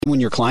when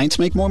your clients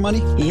make more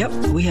money? Yep,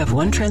 we have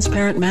one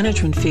transparent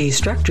management fee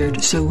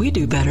structured so we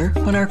do better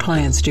when our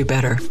clients do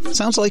better.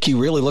 Sounds like you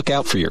really look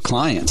out for your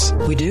clients.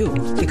 We do,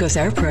 because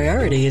our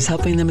priority is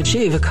helping them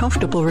achieve a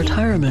comfortable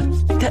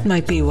retirement. That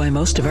might be why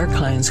most of our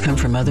clients come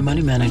from other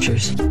money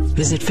managers.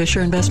 Visit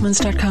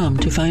FisherInvestments.com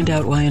to find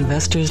out why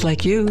investors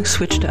like you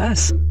switch to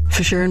us.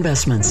 Fisher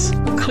Investments.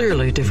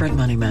 Clearly different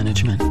money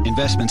management.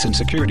 Investments in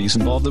securities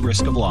involve the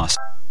risk of loss.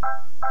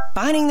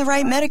 Finding the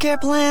right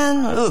Medicare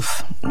plan?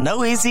 Oof,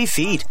 no easy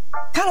feat.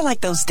 Kind of like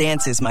those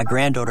dances my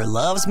granddaughter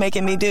loves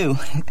making me do.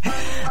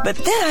 But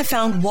then I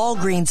found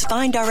Walgreens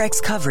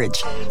FindRx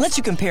coverage. Lets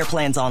you compare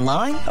plans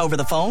online, over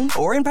the phone,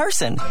 or in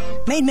person.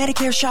 Made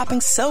Medicare shopping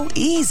so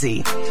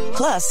easy.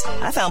 Plus,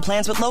 I found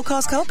plans with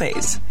low-cost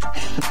copays.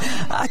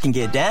 I can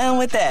get down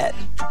with that.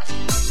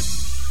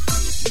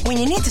 When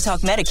you need to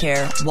talk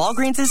Medicare,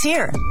 Walgreens is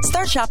here.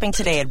 Start shopping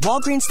today at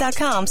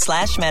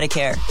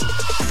walgreens.com/Medicare.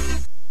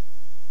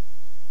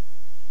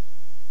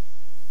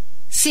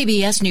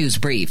 CBS News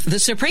Brief. The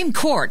Supreme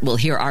Court will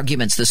hear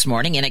arguments this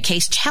morning in a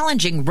case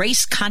challenging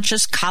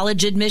race-conscious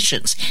college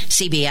admissions.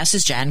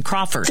 CBS's Jan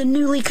Crawford. The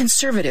newly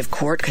conservative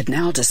court could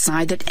now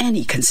decide that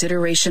any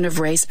consideration of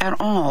race at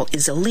all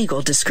is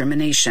illegal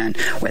discrimination,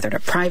 whether at a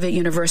private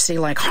university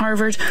like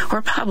Harvard or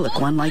a public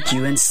one like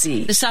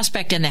UNC. The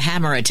suspect in the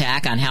hammer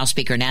attack on House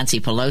Speaker Nancy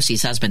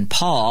Pelosi's husband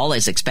Paul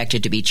is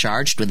expected to be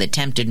charged with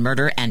attempted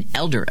murder and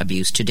elder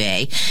abuse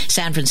today.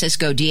 San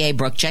Francisco DA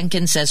Brooke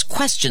Jenkins says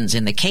questions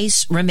in the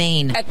case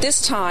remain. At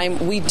this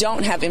time, we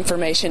don't have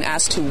information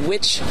as to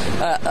which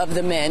of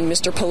the men,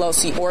 Mr.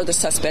 Pelosi or the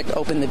suspect,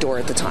 opened the door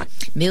at the time.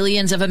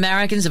 Millions of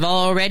Americans have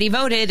already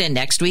voted in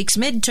next week's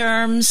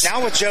midterms.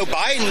 Now with Joe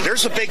Biden,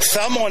 there's a big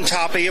thumb on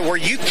top of you where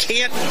you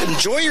can't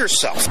enjoy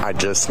yourself. I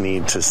just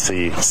need to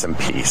see some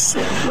peace,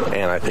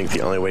 and I think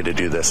the only way to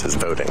do this is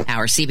voting.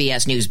 Our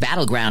CBS News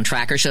Battleground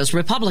Tracker shows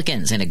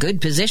Republicans in a good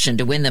position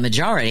to win the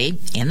majority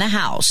in the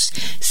House.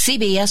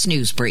 CBS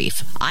News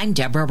Brief. I'm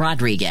Deborah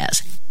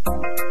Rodriguez.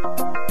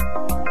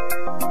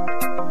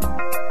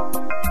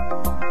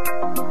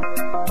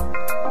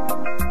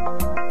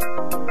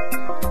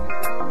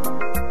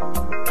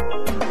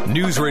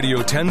 News Radio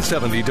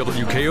 1070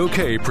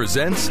 WKOK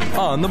presents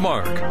On the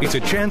Mark. It's a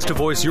chance to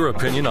voice your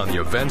opinion on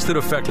the events that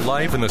affect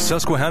life in the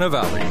Susquehanna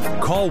Valley.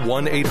 Call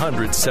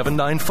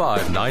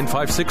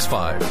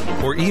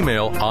 1-800-795-9565 or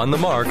email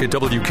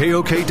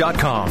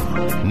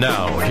onthemark@wkok.com.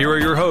 Now, here are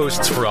your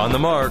hosts for On the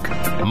Mark,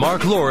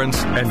 Mark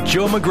Lawrence and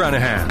Joe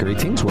McGranahan.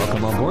 Greetings.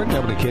 Welcome on board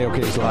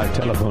WKOK's live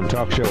telephone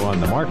talk show On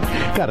the Mark.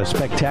 Got a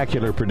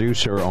spectacular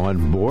producer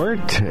on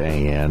board,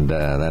 and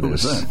that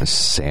is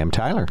Sam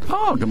Tyler.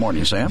 Oh, good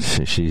morning, Sam.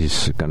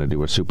 She's going to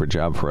do a super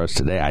job for us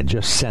today. I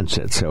just sense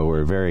it, so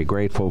we're very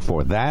grateful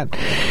for that.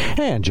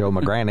 And Joe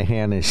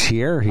McGranahan is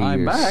here.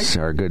 I'm back.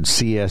 Our good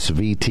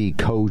CSVT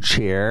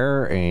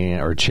co-chair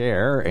or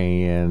chair,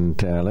 and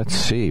let's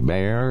see,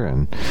 mayor.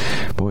 And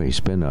boy,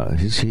 he's been.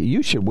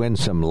 You should win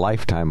some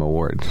lifetime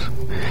awards.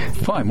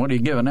 Fine. What are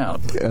you giving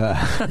out?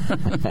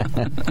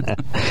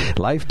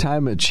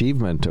 Lifetime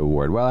Achievement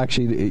Award. Well,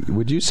 actually,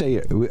 would you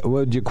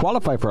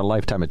qualify for a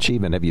lifetime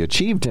achievement? Have you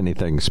achieved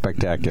anything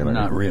spectacular?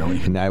 Not really.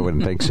 No, I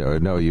wouldn't think so.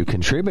 No, you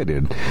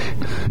contributed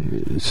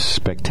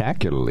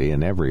spectacularly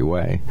in every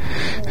way.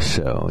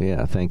 So,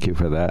 yeah, thank you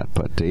for that.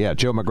 But,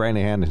 Joe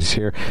McGranahan is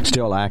here,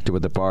 still active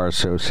with the Bar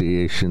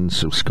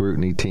Association's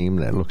scrutiny team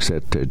that looks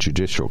at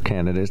judicial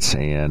candidates,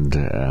 and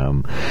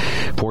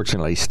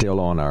fortunately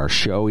still on our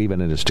show, even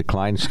in its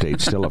decline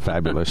state, still a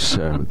fabulous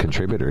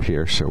contributor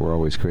here, so we're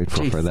always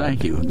grateful for that.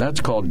 Thank you.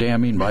 That's called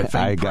damning by faint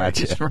I got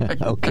praise, you.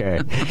 Right?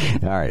 Okay.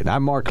 All right.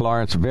 I'm Mark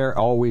Lawrence,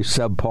 always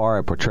subpar.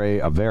 I portray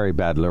a very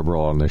bad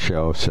liberal on the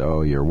show,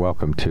 so you're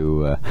welcome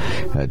to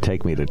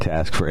take me to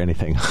task for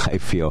anything I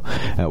feel.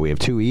 We have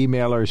two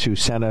emailers who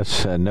sent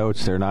us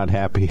notes. They're not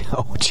happy.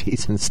 Oh,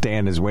 geez, and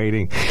Stan is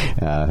waiting.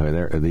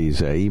 These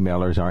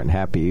emailers aren't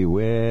happy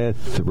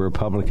with the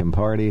Republican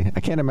Party. I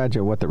can't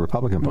imagine what the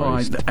Republican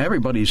Party is.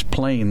 Everybody's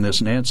playing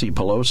this Nancy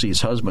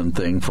Pelosi's husband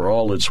thing for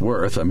all it's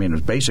worth. I mean,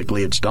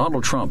 basically, it's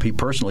Donald Trump. He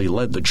personally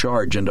led the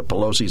charge into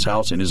Pelosi's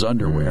house in his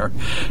underwear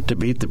to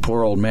beat the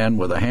poor old man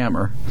with a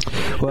hammer.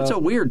 Well, it's a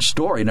weird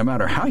story, no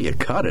matter how you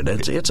cut it.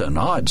 It's an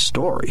odd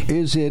story.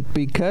 Is it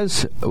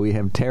because we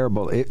have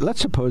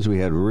let's suppose we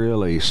had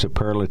really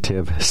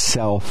superlative,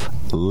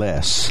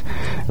 selfless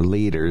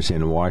leaders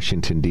in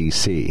Washington,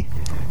 D.C.,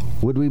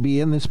 would we be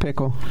in this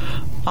pickle?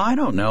 I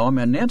don't know. I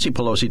mean, Nancy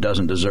Pelosi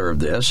doesn't deserve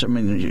this. I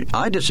mean,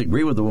 I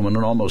disagree with the woman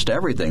on almost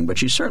everything, but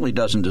she certainly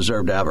doesn't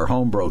deserve to have her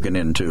home broken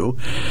into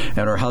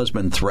and her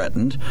husband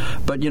threatened.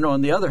 But,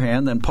 on the other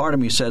hand, then part of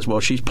me says,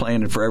 well, she's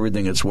playing it for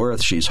everything it's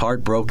worth. She's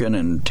heartbroken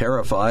and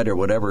terrified or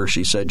whatever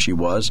she said she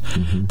was.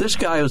 Mm-hmm. This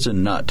guy is a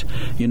nut.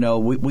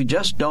 We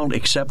just don't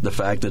accept the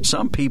fact that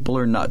some people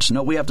are nuts.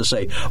 No, we have to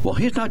say, well,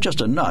 he's not just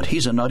a nut.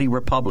 He's a nutty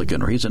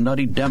Republican or he's a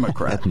nutty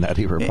Democrat.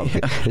 Nutty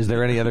Republican. Is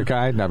there any other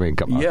kind? I mean, mean,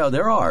 come on. Yeah,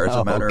 there are, as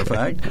a matter of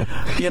fact.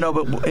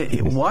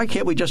 But why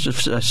can't we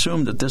just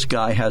assume that this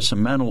guy has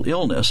some mental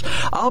illness?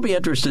 I'll be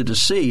interested to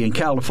see. In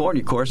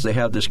California, of course, they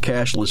have this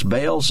cashless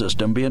bail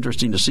system. Be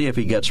interesting to see if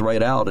he gets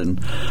right out,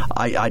 and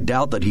I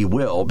doubt that he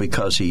will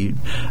because he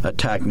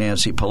attacked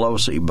Nancy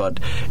Pelosi. But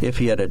if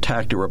he had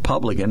attacked a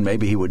Republican,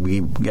 maybe he would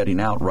be getting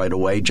out right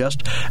away,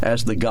 just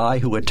as the guy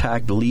who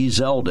attacked Lee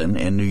Zeldin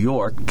in New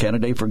York,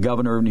 candidate for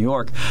governor of New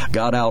York,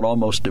 got out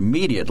almost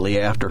immediately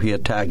after he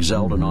attacked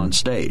Zeldin on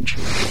stage.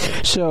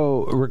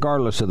 So,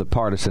 regardless of the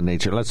partisan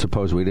nature, let's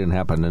suppose we didn't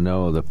happen to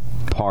know the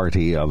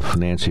party of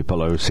Nancy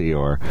Pelosi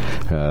or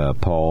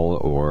Paul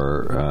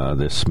or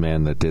this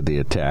man that did the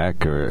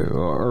attack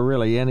or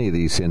really any of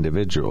these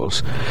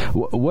individuals.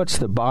 What's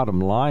the bottom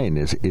line?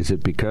 Is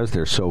it because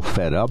they're so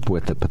fed up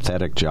with the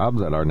pathetic job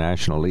that our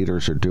national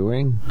leaders are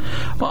doing?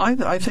 Well,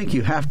 I think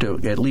you have to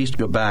at least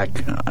go back,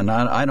 and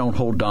I don't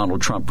hold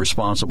Donald Trump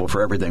responsible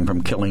for everything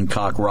from killing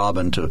Cock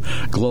Robin to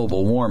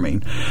global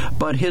warming,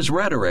 but his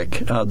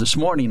rhetoric this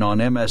morning on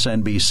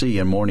MSNBC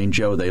and Morning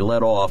Joe, they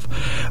led off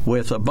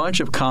with a bunch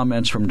of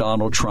comments from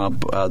Donald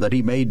Trump that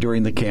he made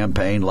during the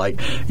campaign, like,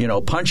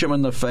 punch him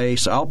in the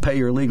face, I'll pay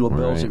your legal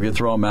bills if you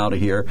throw him out of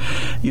here,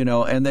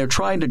 and they're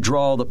trying to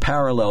draw the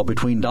parallel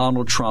between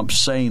Donald Trump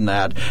saying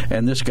that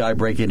and this guy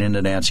breaking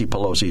into Nancy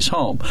Pelosi's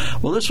home.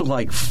 Well, this was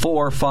like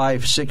 4,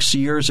 5, 6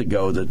 years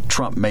ago that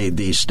Trump made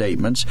these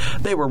statements.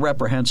 They were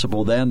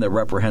reprehensible then, they're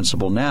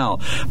reprehensible now,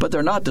 but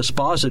they're not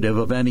dispositive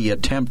of any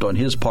attempt on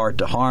his part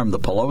to harm the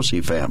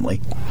Pelosi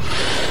family.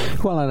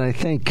 Well, and I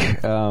think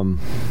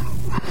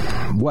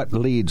what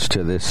leads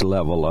to this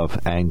level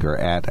of anger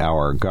at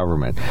our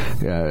government?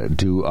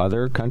 Do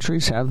other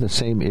countries have the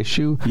same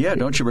issue? Yeah,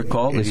 don't you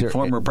recall the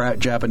former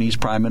Japanese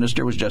prime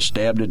minister was just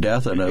stabbed to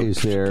death in a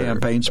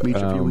campaign speech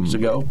a few weeks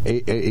ago?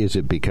 Is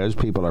it because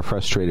people are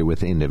frustrated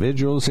with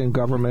individuals in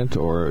government,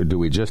 or do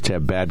we just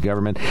have bad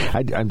government?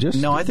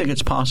 No, I think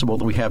it's possible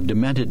that we have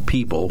demented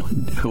people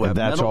who have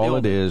that's all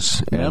it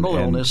is. Mental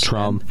illness,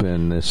 Trump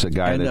and this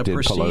guy that did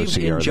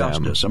Pelosi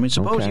injustice. I mean,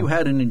 suppose you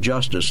had an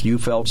injustice you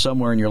felt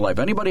somewhere in your life.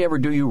 Anybody ever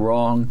do you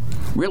wrong,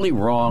 really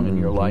wrong in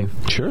your life?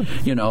 Sure.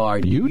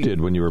 You did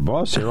when you were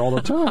boss here all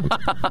the time.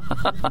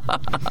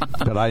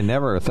 But I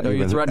never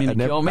threatening to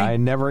kill me? I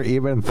never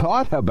even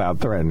thought about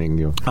threatening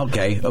you.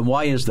 Okay.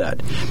 Why is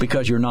that?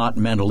 Because you're not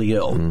mentally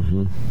ill.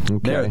 Mm-hmm.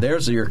 Okay.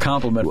 There's your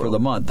compliment for the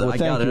month. I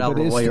got it out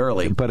of the way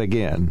early. But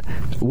again,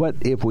 what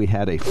if we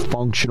had a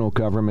functional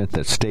government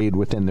that stayed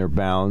within their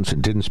bounds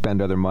and didn't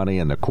spend other money,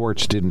 and the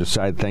courts didn't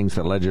decide things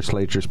the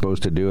legislature's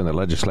supposed to do, and the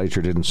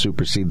legislature didn't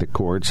supersede the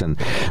courts, and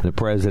the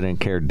president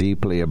cared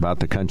deeply about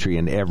the country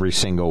in every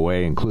single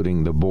way,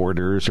 including the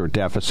borders or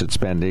deficit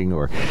spending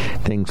or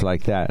things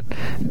like that?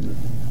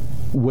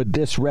 Would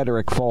this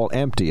rhetoric fall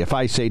empty? If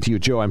I say to you,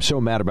 Joe, I'm so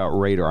mad about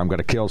radar, I'm going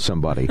to kill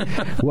somebody.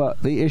 Well,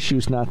 the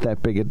issue's not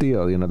that big a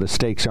deal. The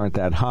stakes aren't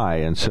that high,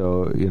 and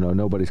so,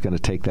 nobody's going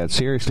to take that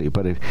seriously.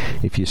 But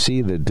if you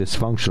see the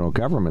dysfunctional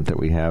government that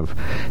we have,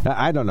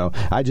 I don't know.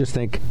 I just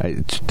think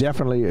it's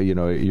definitely,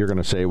 you're going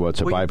to say, well,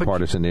 it's a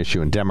bipartisan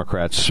issue, and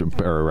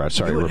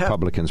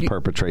Republicans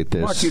perpetrate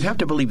this. Mark, you'd have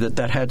to believe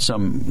that had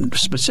some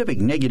specific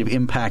negative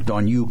impact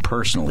on you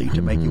personally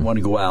to make you want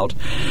to go out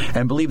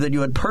and believe that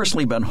you had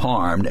personally been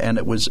harmed,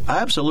 and it was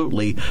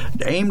absolutely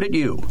aimed at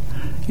you.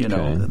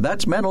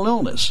 That's mental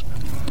illness.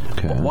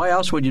 Okay. Why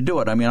else would you do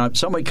it? I mean,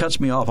 somebody cuts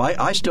me off.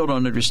 I still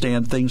don't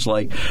understand things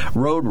like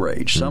road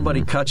rage.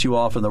 Somebody cuts you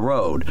off in the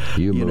road.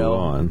 You move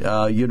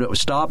on. You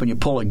stop and you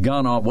pull a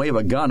gun off, wave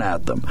a gun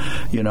at them.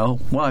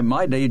 Well, in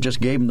my day, you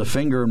just gave them the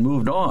finger and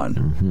moved on.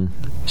 Mm-hmm.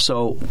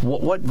 So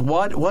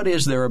what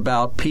is there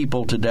about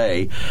people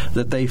today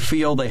that they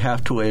feel they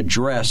have to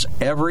address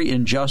every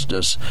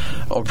injustice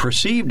or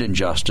perceived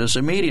injustice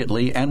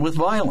immediately and with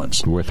violence?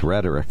 With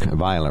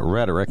violent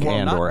rhetoric,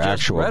 or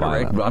actual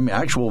violence. I mean,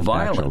 actual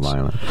violence.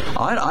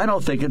 I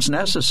don't think it's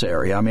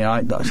necessary. I mean,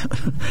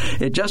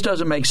 it just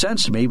doesn't make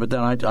sense to me, but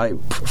then I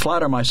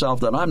flatter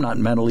myself that I'm not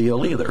mentally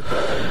ill either.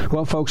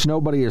 Well, folks,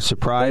 nobody is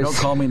surprised. They don't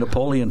call me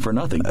Napoleon for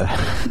nothing.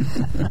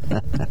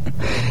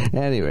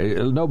 Anyway,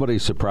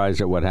 nobody's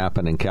surprised at what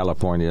happened in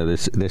California.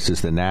 This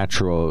is the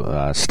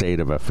natural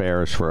state of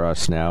affairs for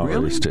us now,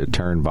 really? Is to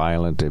turn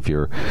violent if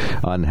you're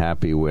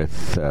unhappy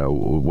with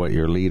what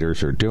your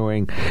leaders are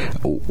doing.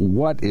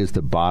 What is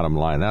the bottom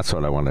line? That's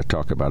what I want to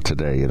talk about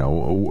today.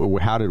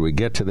 How did we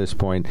get to this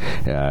point?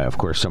 Of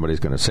course, somebody's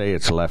going to say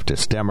it's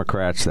leftist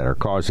Democrats that are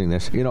causing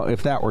this.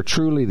 If that were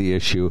truly the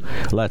issue,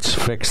 let's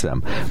fix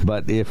them.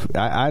 But if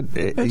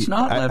it's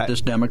not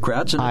leftist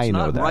Democrats, and it's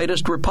not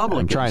rightist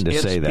Republicans. I'm trying to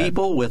say that. It's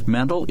people with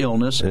mental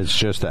illness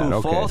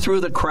who fall through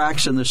the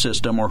cracks in the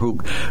system, or who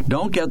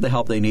don't get the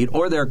help they need,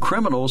 or they're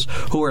criminals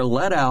who are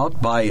let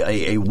out by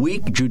a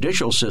weak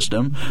judicial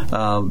system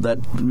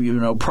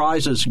that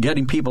prizes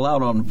getting people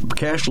out on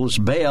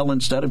cashless bail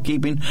instead of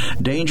keeping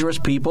dangerous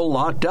people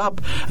locked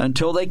up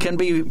until they can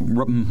be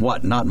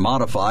not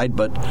modified,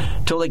 but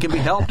till they can be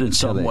helped in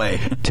some way.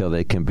 Till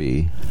they can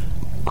be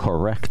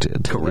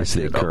corrected.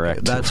 Corrected. Correct.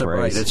 Okay. That's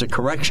right. It's a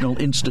correctional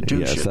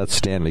institution. Yes, that's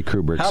Stanley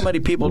Kubrick's How many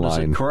people line. does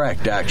it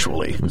correct,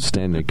 actually?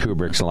 Stanley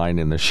Kubrick's line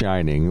in The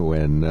Shining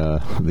when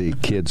the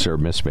kids are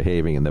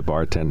misbehaving and the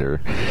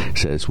bartender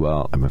says,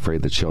 well, I'm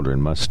afraid the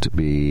children must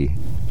be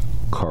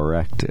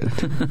corrected.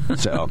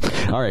 So,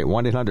 all right,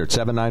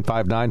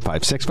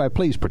 1-800-795-9565.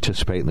 Please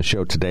participate in the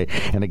show today.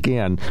 And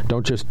again,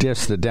 don't just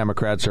diss the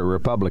Democrats or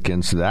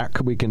Republicans.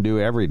 That we can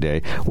do every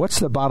day. What's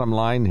the bottom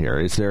line here?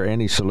 Is there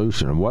any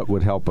solution? What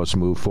would help us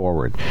move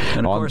forward?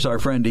 And of course, our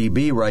friend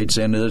E.B. writes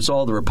in that it's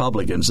all the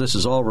Republicans. This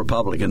is all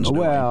Republicans doing.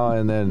 Well,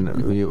 and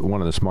then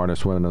one of the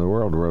smartest women in the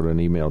world wrote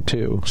an email,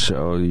 too.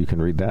 So you can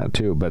read that,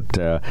 too. But,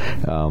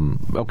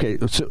 okay,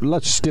 so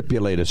let's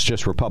stipulate it's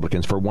just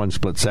Republicans for one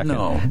split second.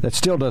 No. That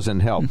still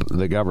doesn't help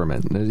the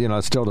government.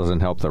 It still doesn't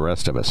help the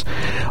rest of us.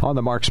 On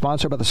the Mark,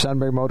 sponsored by the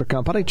Sunbury Motor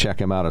Company.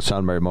 Check him out at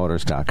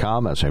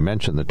sunburymotors.com. As I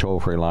mentioned, the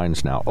toll-free line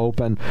is now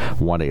open,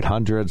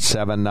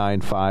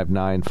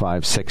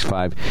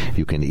 1-800-795-9565.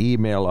 You can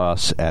email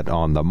us at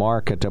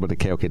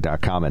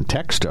onthemark@wkok.com and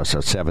text us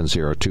at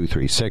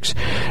 70236.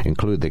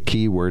 Include the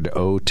keyword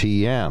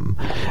OTM.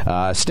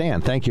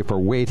 Stan, thank you for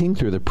waiting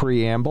through the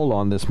preamble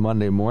on this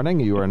Monday morning.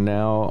 You are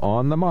now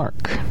on the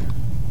mark.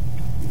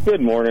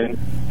 Good morning.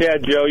 Yeah,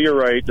 Joe, you're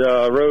right.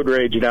 Road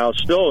rage now,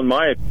 still in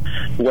my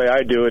way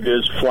I do it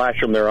is flash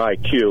them their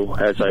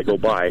IQ as I go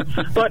by.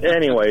 But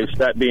anyways,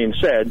 that being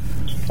said,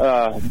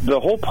 the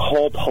whole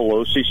Paul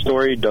Pelosi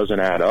story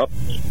doesn't add up.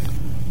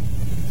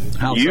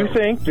 How Do you so?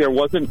 think there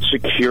wasn't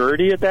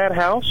security at that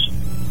house?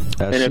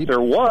 And if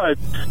there was,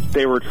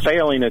 they were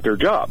failing at their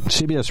job.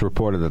 CBS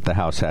reported that the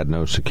House had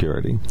no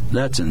security.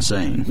 That's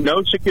insane.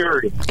 No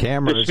security.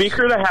 Cameras. The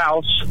Speaker of the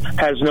House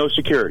has no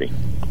security.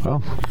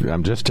 Well,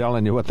 I'm just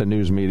telling you what the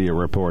news media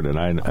reported.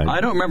 I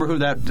don't remember who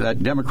that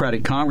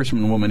Democratic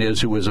congressman woman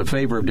is who was in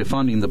favor of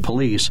defunding the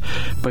police,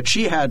 but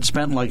she had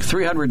spent like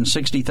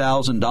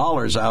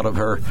 $360,000 out of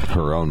her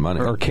own money,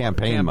 or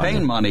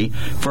campaign money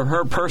for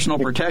her personal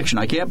protection.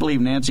 I can't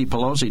believe Nancy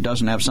Pelosi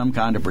doesn't have some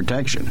kind of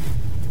protection.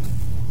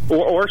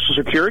 Or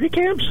security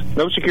camps?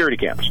 No security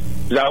camps.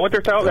 Is that what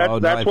they're telling?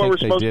 That's what we're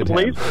supposed to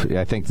believe?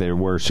 I think there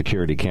were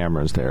security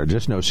cameras there,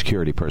 just no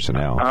security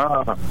personnel.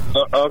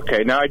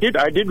 Okay. Now, I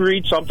did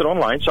read something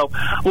online, so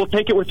we'll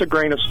take it with a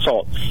grain of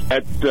salt.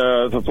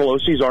 The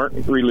Pelosi's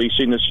aren't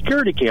releasing the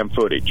security cam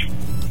footage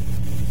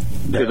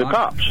to the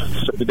cops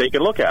so that they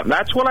can look at them.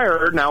 That's what I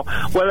heard. Now,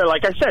 whether,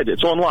 like I said,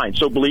 it's online,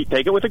 so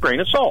take it with a grain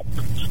of salt.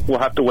 We'll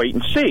have to wait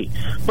and see.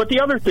 But the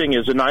other thing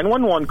is a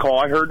 911 call.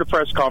 I heard the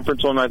press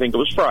conference on, I think it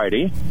was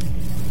Friday,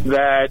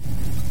 that,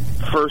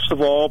 first of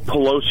all,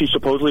 Pelosi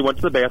supposedly went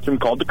to the bathroom,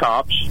 called the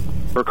cops,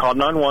 or called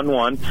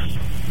 911,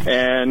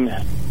 and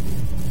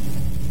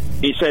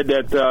he said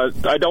that,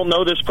 I don't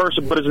know this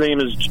person, but his name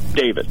is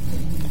David.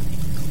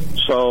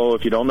 So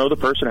if you don't know the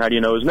person, how do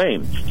you know his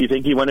name? Do you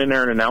think he went in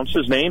there and announced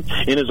his name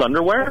in his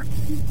underwear?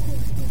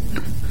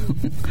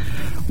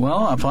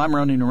 Well, if I'm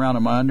running around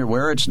in my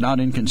underwear, it's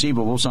not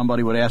inconceivable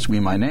somebody would ask me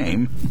my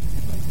name.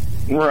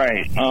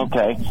 Right.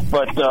 Okay.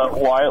 But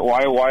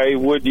why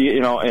would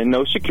you? And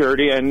no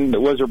security, and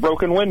was there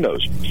broken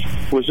windows?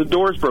 Was the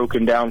doors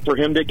broken down for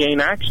him to gain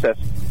access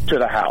to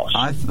the house?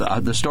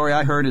 The story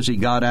I heard is he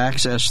got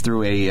access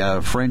through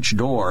a French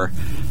door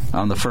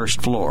on the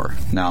first floor.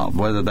 Now,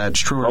 whether that's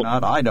true or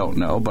not, I don't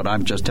know, but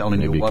I'm just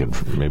telling you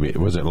what... Maybe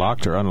was it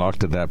locked or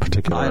unlocked at that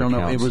particular I don't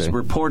know. It was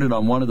reported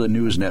on one of the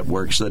news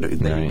networks that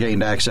they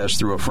gained access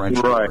through a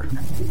French door.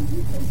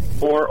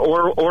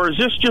 Or is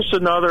this just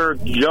another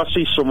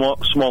Jussie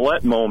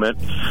Smollett moment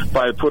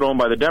put on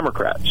by the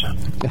Democrats?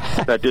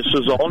 That this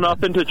is all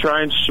nothing to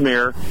try and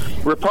smear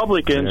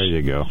Republicans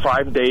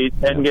 5 days,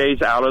 10 days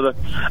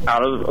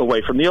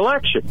away from the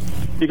election.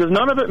 Because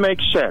none of it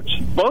makes sense.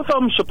 Both of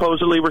them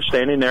supposedly were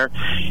standing there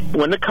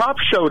when the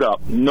cops showed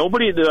up.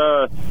 Nobody,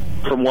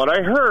 from what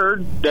I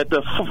heard, that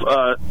the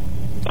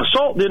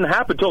assault didn't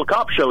happen until the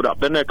cops showed up.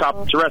 Then the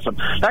cops arrested him.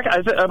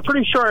 I'm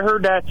pretty sure I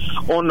heard that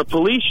on the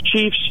police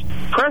chief's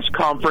press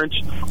conference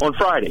on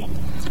Friday.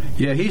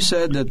 Yeah, he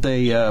said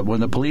that when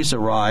the police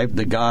arrived,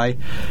 they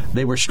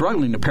were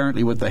struggling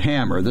apparently with the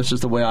hammer. This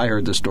is the way I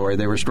heard the story.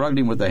 They were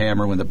struggling with the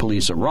hammer when the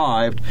police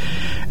arrived,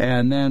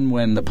 and then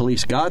when the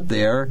police got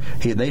there,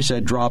 they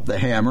said drop the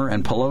hammer,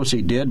 and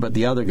Pelosi did, but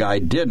the other guy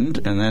didn't,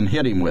 and then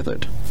hit him with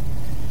it.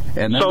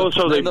 And then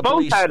so they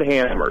both had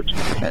hammers.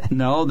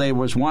 No, there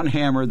was one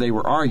hammer they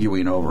were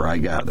arguing over, I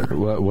gather.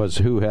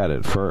 Who had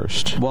it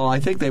first? Well, I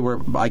think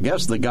I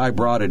guess the guy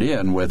brought it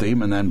in with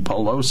him, and then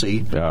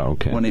Pelosi,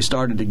 when he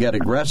started to get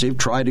aggressive,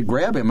 tried to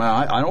grab him.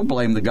 I don't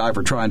blame the guy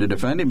for trying to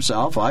defend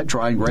himself. I'd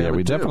try and grab him,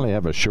 we definitely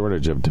have a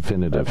shortage of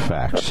definitive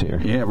facts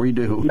here. Yeah, we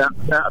do. Now,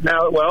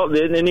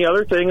 then the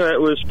other thing that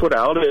was put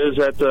out is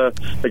that the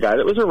guy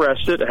that was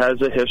arrested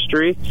has a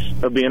history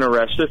of being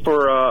arrested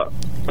for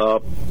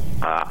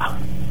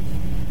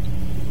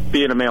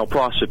being a male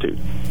prostitute.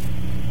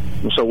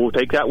 So we'll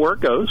take that where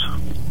it goes.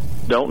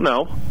 Don't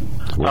know.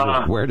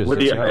 Where does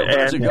it go?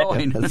 Where's it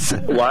going?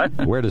 What?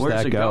 Where does Where's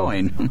that it go?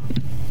 Going?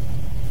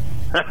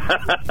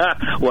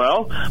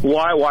 Well,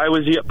 why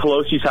was he at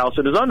Pelosi's house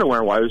in his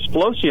underwear? Why was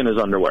Pelosi in his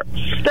underwear?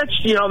 That's,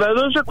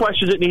 those are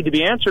questions that need to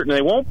be answered, and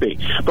they won't be.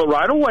 But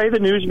right away, the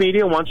news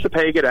media wants to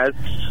peg it as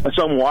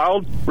some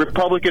wild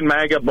Republican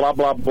MAGA, blah,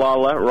 blah, blah,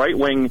 right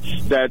wing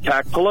that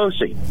attacked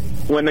Pelosi.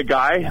 When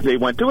they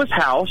went to his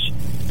house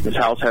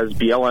has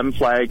BLM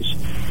flags,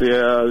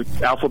 the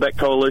Alphabet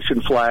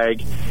Coalition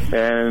flag,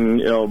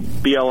 and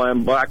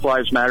BLM, Black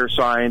Lives Matter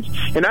signs,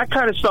 and that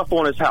kind of stuff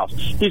on his house.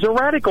 He's a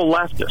radical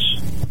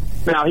leftist.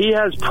 Now, he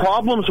has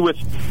problems with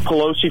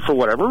Pelosi for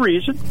whatever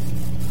reason.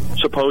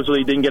 Supposedly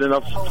he didn't get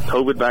enough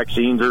COVID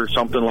vaccines or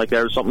something like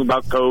that, or something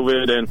about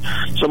COVID and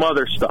some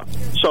other stuff.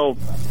 So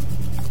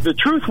the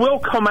truth will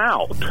come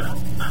out,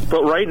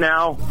 but right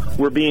now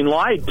we're being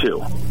lied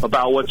to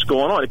about what's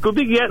going on. It could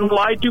be getting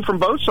lied to from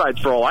both sides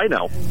for all I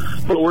know,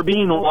 but we're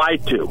being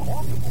lied to.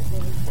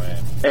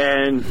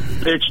 And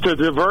it's to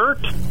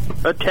divert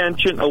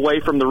attention away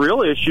from the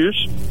real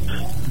issues,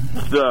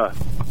 the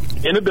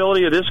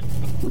inability of this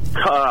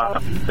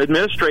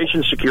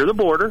administration to secure the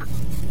border,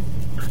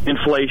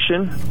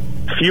 inflation,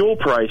 fuel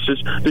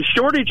prices, the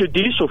shortage of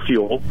diesel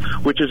fuel,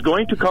 which is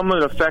going to come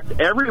and affect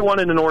everyone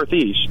in the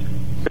Northeast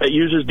that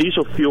uses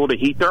diesel fuel to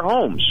heat their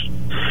homes.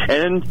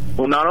 And,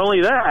 well, not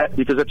only that,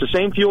 because it's the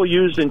same fuel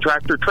used in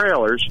tractor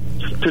trailers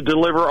to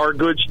deliver our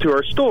goods to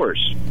our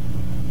stores.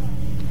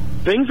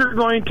 Things are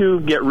going to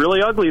get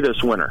really ugly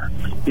this winter.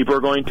 People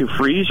are going to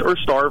freeze or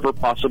starve or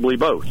possibly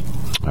both.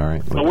 All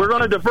right. But we're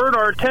going to divert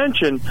our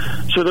attention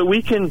so that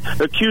we can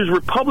accuse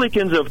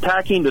Republicans of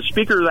attacking the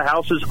Speaker of the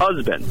House's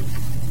husband.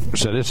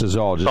 So this is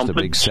all just a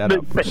big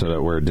setup so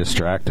that we're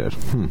distracted.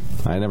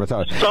 I never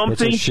thought. It's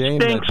a shame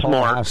that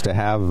Paul has to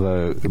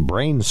have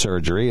brain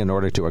surgery in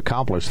order to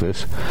accomplish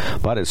this,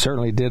 but it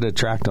certainly did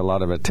attract a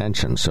lot of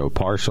attention, so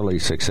partially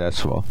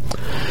successful.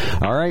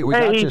 All right, we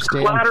got you,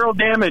 Stan. Collateral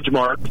damage,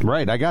 Mark.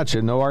 Right, I got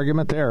you. No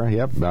argument there.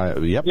 Yep.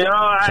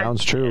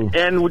 Sounds true.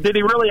 And did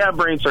he really have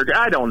brain surgery?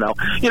 I don't know.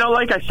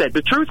 Like I said,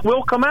 the truth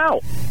will come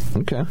out.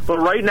 Okay. But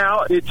right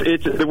now,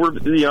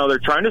 they're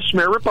trying to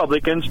smear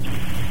Republicans.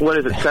 What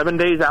is it, 7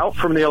 days out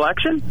from the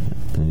election?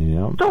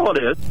 Yep. That's all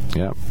it is.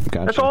 Yep.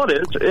 Gotcha. That's all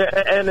it is,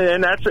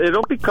 and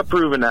it'll be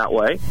proven that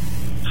way.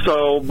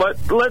 So, but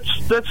let's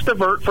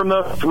divert from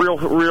the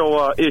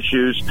real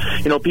issues.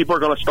 People are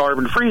going to starve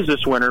and freeze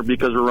this winter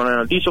because we're running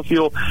out of diesel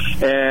fuel,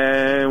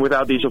 and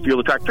without diesel fuel,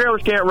 the tractor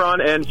trailers can't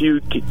run, and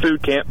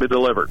food can't be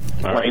delivered.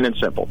 Plain and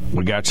simple.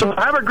 We got you. So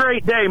have a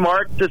great day,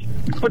 Mark. Just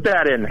put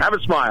that in. Have a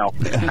smile.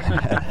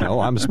 Oh,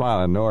 I'm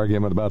smiling. No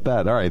argument about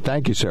that. All right.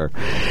 Thank you, sir.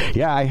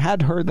 Yeah, I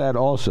had heard that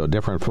also.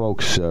 Different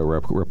folks,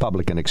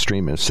 Republican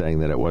extremists, saying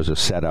that it was a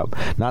setup,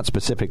 not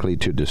specifically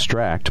to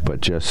distract, but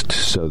just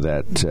so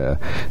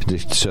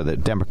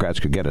that Democrats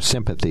could get a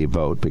sympathy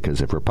vote,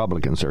 because if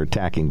Republicans are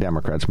attacking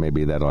Democrats,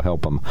 maybe that'll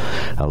help them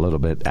a little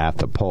bit at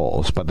the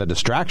polls. But the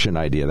distraction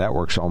idea, that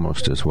works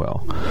almost as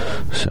well.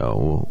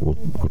 So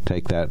we'll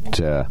take that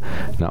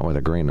not with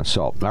a grain of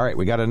salt. All right,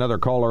 we got another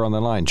caller on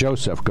the line.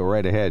 Joseph, go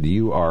right ahead.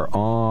 You are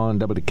on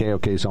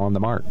WKOK's On the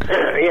Mark.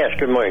 Yes,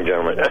 good morning,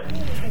 gentlemen.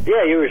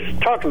 Yeah, you were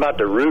talking about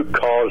the root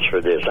cause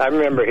for this. I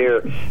remember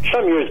here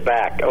some years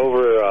back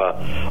over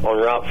on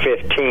Route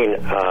 15,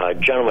 a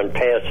gentleman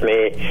passed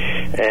me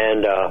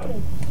and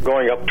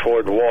going up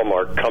toward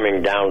Walmart,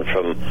 coming down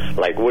from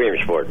like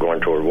Williamsport, going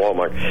toward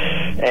Walmart.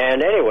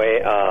 And anyway,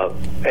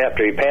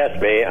 after he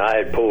passed me,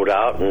 I pulled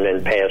out and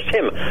then passed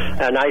him.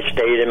 And I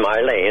stayed in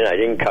my lane. I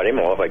didn't cut him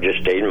off. I just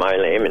stayed in my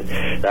lane,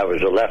 and that was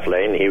the left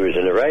lane. He was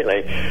in the right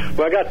lane.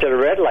 Well, I got to the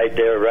red light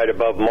there right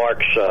above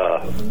Mark's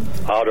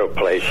auto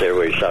place there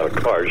where he saw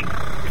the cars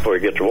before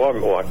he gets to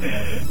Walmart.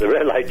 The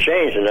red light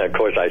changed, and then, of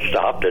course, I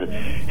stopped, and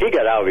he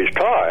got out of his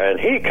car, and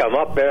he come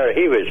up there.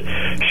 He was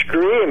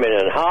screaming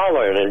and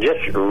hollering and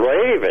just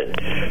raving,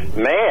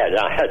 mad.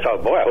 I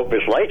thought, boy, I hope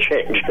his light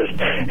changes.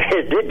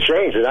 It did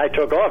change, and I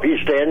took off. He's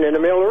standing in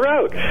the middle of the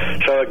road.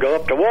 So I go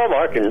up to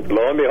Walmart, and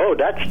lo and behold,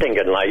 that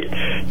stinking light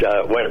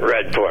went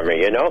red for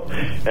me, And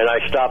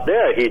I stopped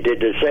there. He did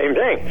the same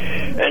thing.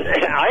 And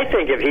I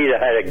think if he'd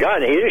had a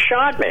gun, he'd have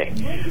shot me.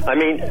 I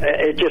mean,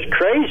 it's just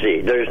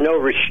crazy. There's no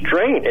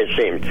restraint, it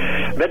seems.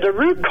 But the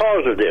root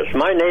cause of this,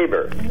 my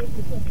neighbor,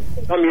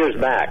 some years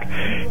back,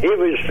 he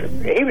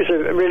was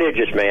a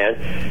religious man,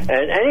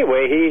 and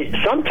anyway,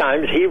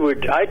 sometimes he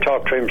would. I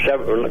talked to him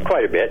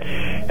quite a bit,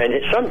 and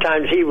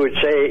sometimes he would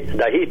say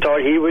that he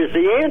thought he was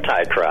the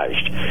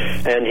Antichrist,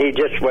 and he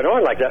just went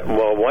on like that.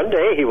 Well, one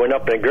day he went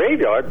up in a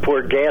graveyard,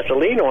 poured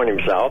gasoline on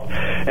himself,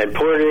 and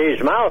poured it in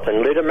his mouth,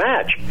 and lit a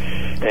match,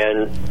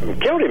 and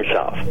killed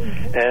himself.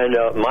 And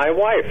my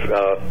wife,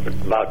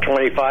 about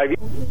 25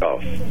 years ago,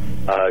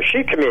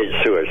 she committed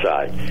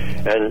suicide,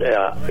 and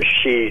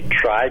she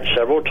tried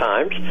several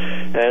times.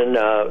 And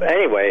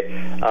anyway,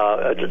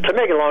 to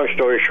make a long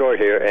story short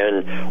here,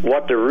 and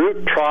what the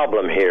root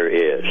problem here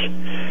is,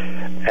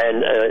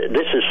 and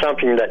this is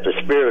something that the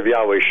Spirit of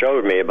Yahweh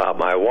showed me about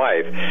my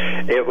wife.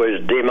 It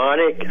was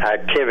demonic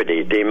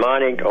activity,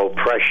 demonic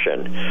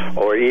oppression,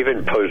 or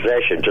even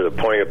possession, to the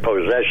point of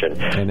possession,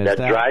 that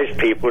drives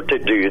people to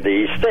do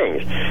these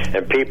things.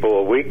 And people who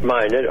are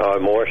weak-minded are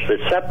more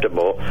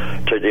susceptible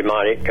to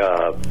demonic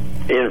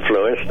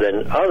influence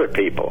than other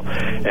people.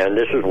 And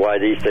this is why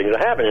these things are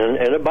happening.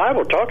 And the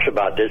Bible talks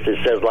about this. It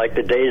says, like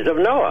the days of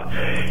Noah.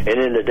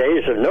 And in the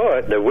days of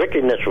Noah, the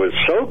wickedness was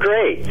so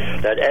great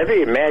that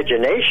every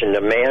imagination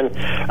of man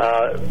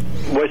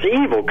was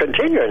evil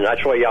continuing.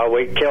 That's why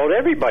Yahweh killed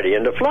everybody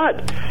in the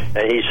flood.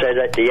 And he said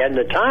at the end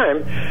of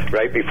time,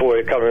 right before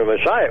the coming of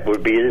Messiah, it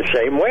would be the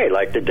same way,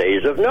 like the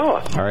days of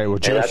Noah. All right, well,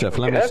 Joseph,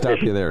 let me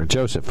stop you there.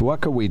 Joseph,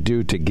 what can we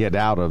do to get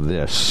out of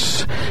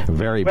this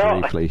very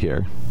briefly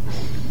here?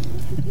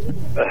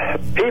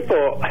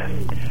 People,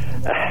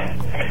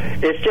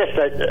 it's just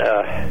that...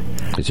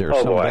 is there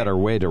some better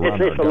way to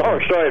run It's a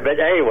long story, but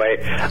anyway...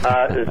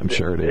 I'm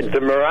sure it is. The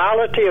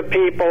morality of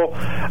people,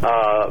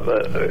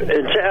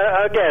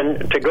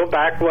 again, to go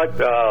back what...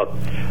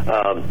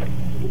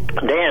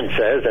 Dan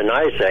says, and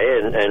I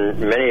say, and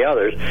many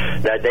others,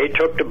 that they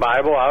took the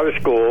Bible out of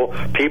school.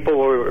 People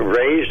were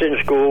raised in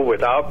school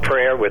without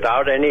prayer,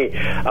 without any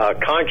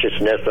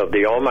consciousness of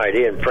the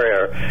Almighty in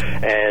prayer,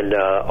 and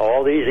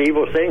all these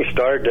evil things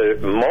started to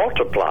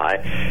multiply,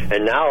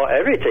 and now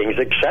everything's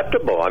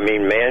acceptable. I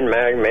mean, man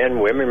marrying men,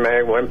 women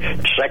marrying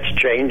women, sex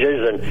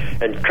changes,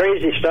 and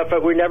crazy stuff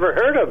that we never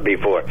heard of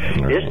before.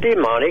 Right. It's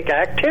demonic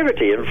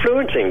activity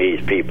influencing these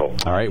people.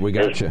 All right, we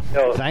got you.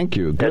 So, thank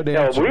you. Good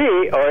answer.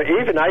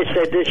 I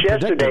said this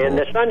yesterday in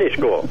the Sunday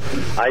school.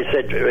 I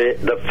said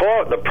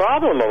the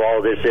problem of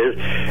all this is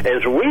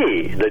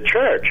we, the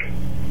church,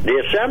 the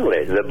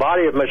assembly, the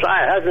body of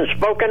Messiah, hasn't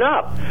spoken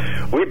up.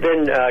 We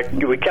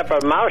kept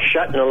our mouths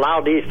shut and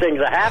allowed these things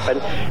to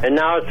happen, and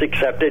now it's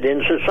accepted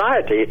in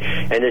society,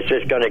 and it's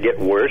just going to get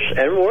worse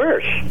and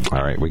worse.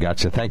 All right, we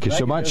got you. Thank you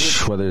so much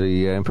for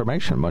the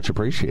information. Much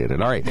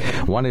appreciated. All right,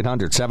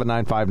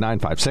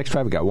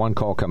 1-800-795-9565. We got one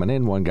call coming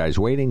in. One guy's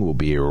waiting. We'll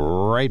be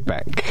right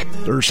back.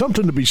 There's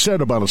something to be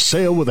said about a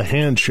sale with a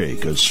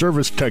handshake. A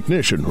service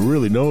technician who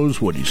really knows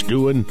what he's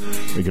doing.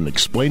 They can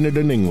explain it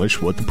in English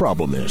what the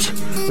problem is.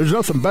 There's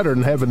nothing better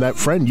than having that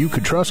friend you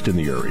could trust in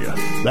the area.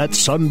 That's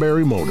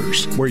Sunbury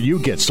Motors, where you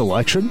get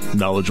selection,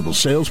 knowledgeable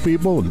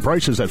salespeople, and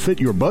prices that fit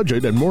your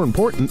budget, and more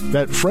important,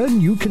 that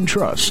friend you can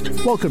trust.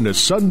 Welcome to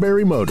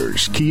Sunbury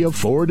Motors, Kia,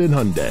 Ford, and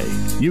Hyundai.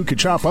 You could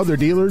shop other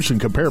dealers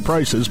and compare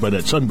prices, but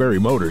at Sunbury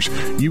Motors,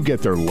 you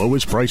get their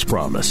lowest price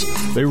promise.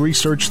 They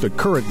research the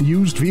current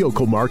used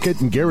vehicle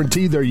market and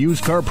guarantee their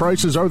used car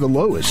prices are the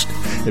lowest.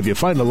 If you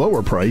find a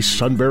lower price,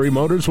 Sunbury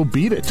Motors will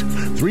beat it.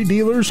 3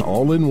 dealers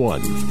all in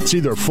one. See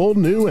their full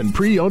new and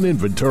pre-owned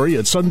inventory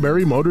at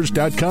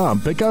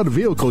sunburymotors.com. Pick out a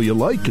vehicle you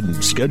like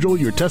and schedule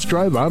your test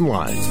drive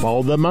online.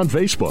 Follow them on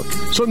Facebook.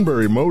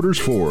 Sunbury Motors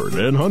Ford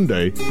and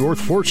Hyundai, North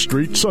 4th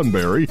Street,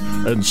 Sunbury,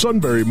 and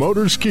Sunbury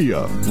Motors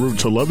Kia,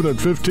 routes 11 and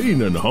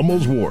 15 in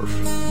Hummel's Wharf.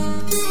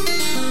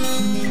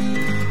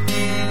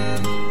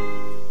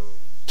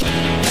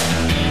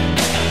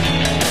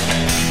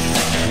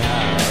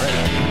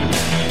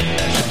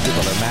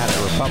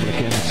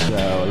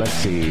 Let's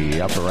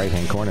see, upper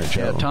right-hand corner,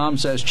 Joe. Yeah, Tom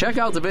says, check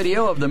out the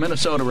video of the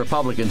Minnesota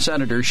Republican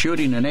senator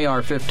shooting an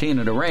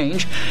AR-15 at a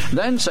range,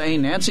 then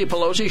saying Nancy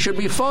Pelosi should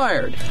be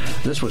fired.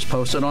 This was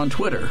posted on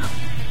Twitter.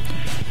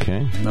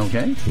 Okay.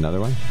 Another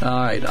one? All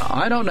right.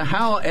 I don't know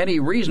how any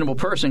reasonable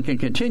person can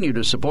continue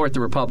to support the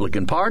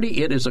Republican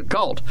Party. It is a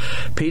cult.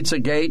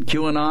 Pizzagate,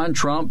 QAnon,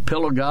 Trump,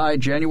 Pillow Guy,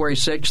 January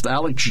 6th,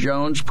 Alex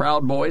Jones,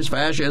 Proud Boys,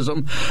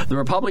 fascism. The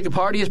Republican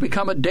Party has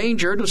become a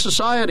danger to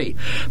society.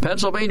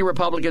 Pennsylvania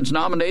Republicans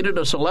nominated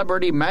a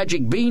celebrity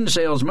magic bean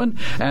salesman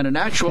and an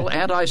actual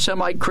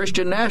anti-Semite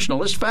Christian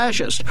nationalist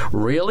fascist.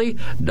 Really?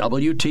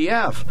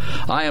 WTF.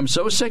 I am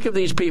so sick of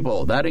these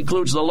people. That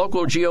includes the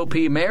local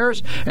GOP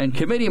mayors and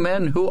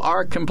committeemen who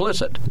are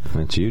complicit.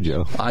 That's you,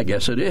 Joe. I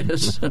guess it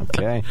is.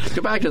 Okay.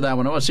 Go back to that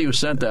one. I want to see who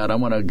sent that. I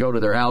want to go to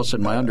their house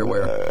in my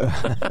underwear.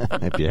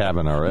 If you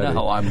haven't already.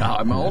 No, I'm not.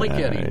 I'm only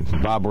kidding.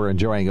 Right. Bob, we're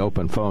enjoying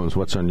open phones.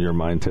 What's on your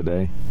mind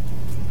today?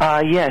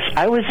 Yes,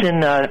 I was in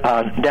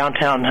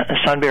downtown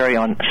Sunbury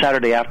on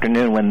Saturday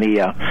afternoon when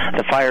the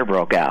fire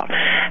broke out,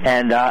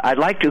 and I'd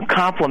like to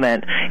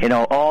compliment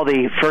all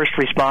the first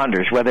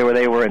responders, whether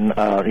they were in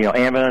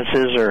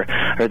ambulances or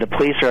the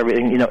police or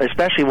everything.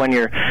 Especially when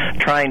you're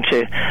trying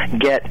to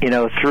get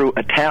through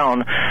a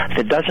town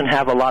that doesn't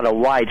have a lot of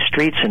wide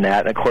streets in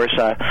that. And of course,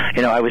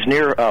 I was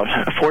near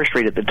 4th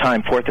Street at the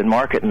time, 4th and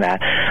Market, and that.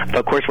 But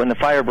of course, when the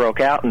fire broke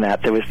out, and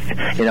that there was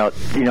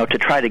to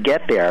try to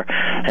get there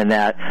and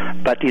that,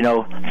 but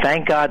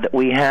thank God that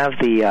we have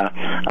the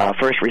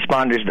first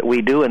responders that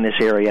we do in this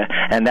area,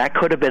 and that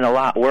could have been a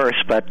lot worse.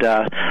 But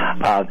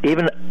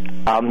even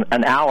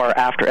an hour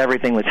after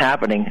everything was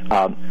happening,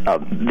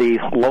 the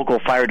local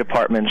fire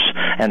departments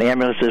and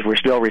ambulances were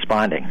still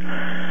responding.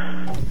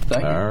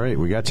 Thank you. All right,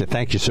 we got you.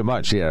 Thank you so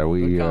much. Yeah,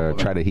 we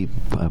try to heap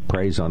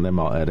praise on them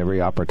at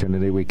every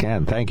opportunity we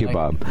can. Thank you,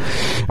 Bob.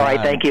 All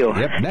right, thank you.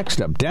 Yep.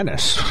 Next up,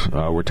 Dennis.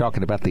 We're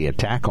talking about the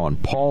attack on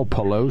Paul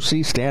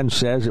Pelosi. Stan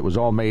says it was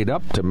all made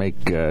up to make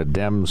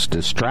Dems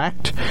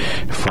distract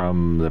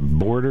from the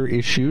border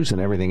issues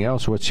and everything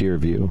else. What's your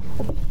view?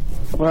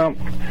 Well,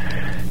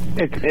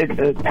 it's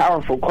a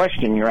powerful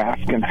question you're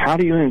asking. How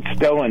do you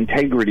instill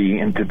integrity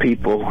into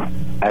people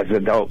as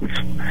adults?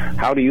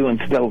 How do you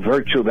instill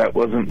virtue that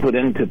wasn't put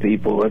into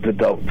people as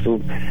adults? So,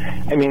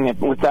 I mean,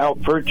 without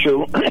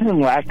virtue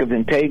and lack of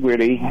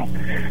integrity,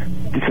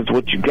 this is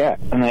what you get.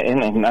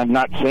 And I'm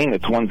not saying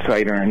it's one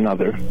side or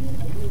another.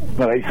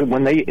 But I said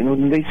when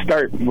they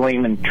start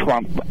blaming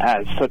Trump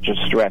as such a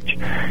stretch,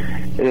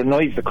 it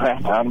annoys the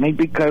crap out of me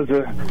because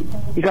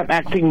you got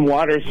Maxine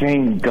Waters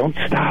saying, "Don't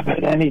stop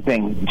at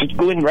anything. Just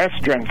go in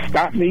restaurants.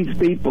 Stop these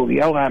people.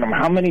 Yell at them."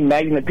 How many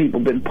magnet people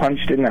been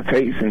punched in the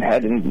face and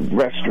head in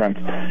restaurants?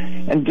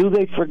 And do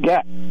they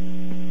forget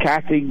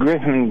Kathy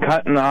Griffin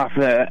cutting off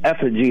the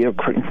effigy of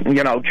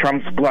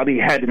Trump's bloody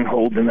head and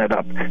holding it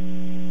up?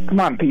 Come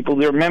on, people,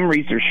 their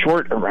memories are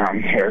short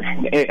around here.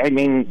 I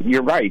mean,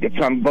 you're right, it's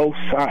on both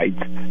sides.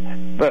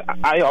 But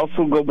I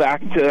also go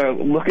back to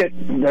look at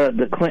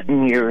the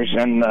Clinton years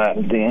and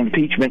the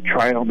impeachment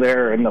trial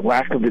there and the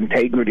lack of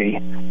integrity.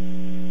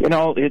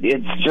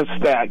 It's just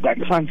that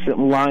constant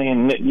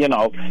lying,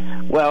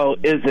 well,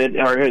 is it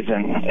or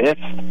isn't? If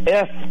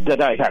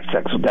did I have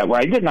sex with that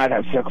woman? I did not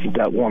have sex with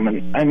that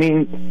woman. I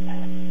mean,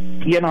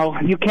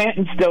 you can't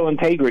instill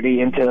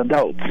integrity into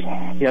adults.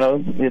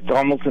 It's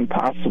almost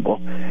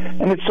impossible.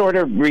 And it's sort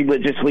of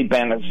religiously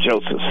bent, as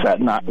Joseph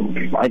said.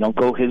 I don't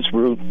go his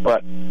route,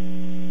 but,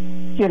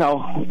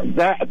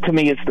 that to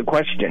me is the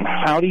question.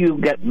 How do you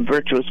get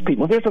virtuous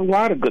people? There's a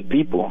lot of good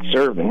people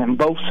serving on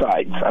both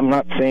sides. I'm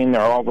not saying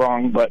they're all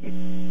wrong, but,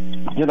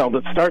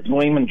 to start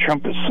blaming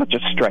Trump is such a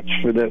stretch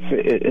for this.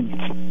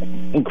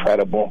 It's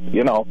incredible,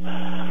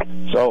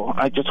 So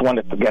I just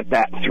wanted to get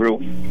that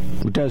through.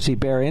 Does he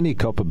bear any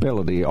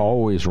culpability?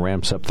 Always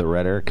ramps up the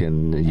rhetoric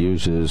and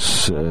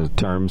uses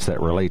terms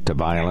that relate to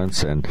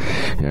violence and,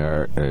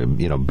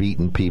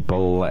 beating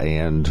people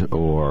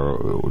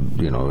or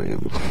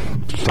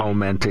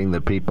fomenting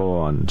the people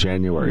on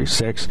January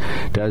 6th.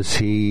 Does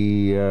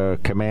he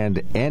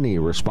command any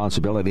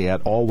responsibility at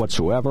all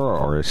whatsoever,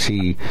 or is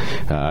he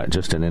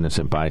just an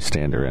innocent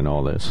bystander in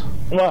all this?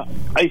 Well,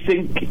 I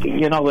think,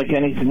 like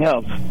anything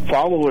else,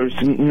 followers,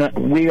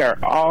 we are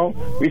all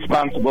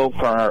responsible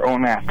for our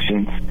own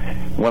actions.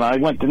 When I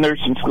went to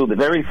nursing school, the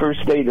very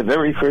first day, the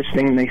very first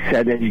thing they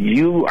said is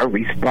you are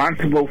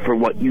responsible for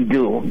what you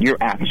do, your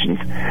actions.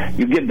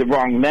 You give the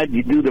wrong med,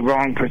 you do the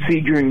wrong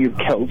procedure, and you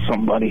kill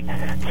somebody.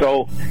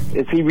 So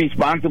is he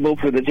responsible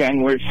for the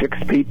January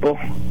 6th people?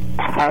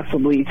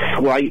 Possibly,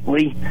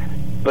 slightly.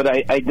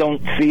 But I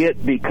don't see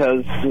it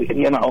because,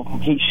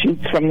 he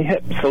shoots from the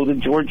hip. So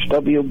did George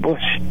W.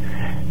 Bush.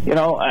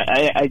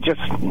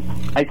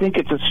 I think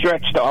it's a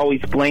stretch to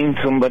always blame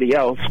somebody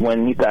else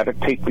when you got to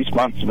take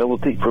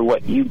responsibility for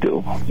what you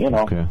do,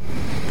 Okay.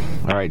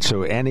 All right,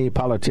 so any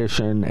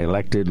politician,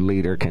 elected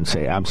leader can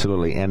say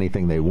absolutely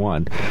anything they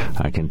want.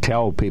 I can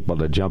tell people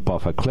to jump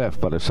off a cliff,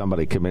 but if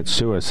somebody commits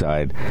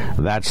suicide,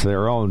 that's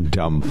their own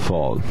dumb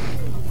fault.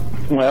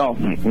 Well,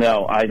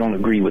 no, I don't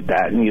agree with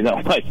that. And,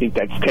 I think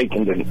that's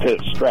taken to a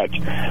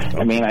stretch.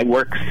 I mean, I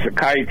worked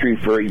psychiatry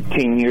for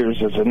 18 years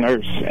as a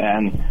nurse,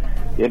 and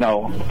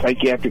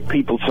psychiatric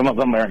people, some of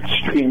them are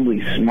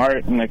extremely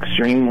smart and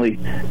extremely,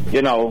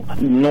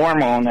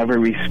 normal in every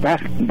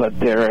respect, but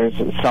there is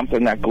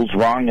something that goes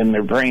wrong in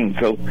their brain.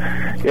 So,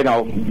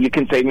 you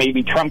can say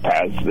maybe Trump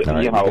has,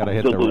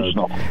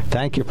 delusional.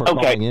 Thank you for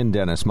calling in,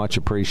 Dennis. Much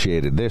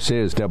appreciated. This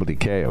is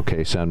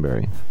WKOK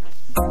Sunbury.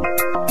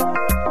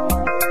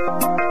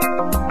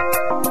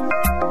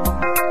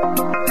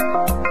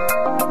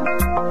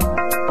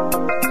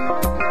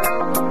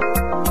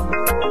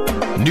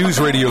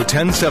 News Radio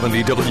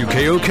 1070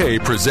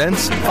 WKOK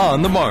presents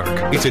On the Mark.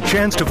 It's a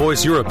chance to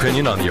voice your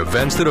opinion on the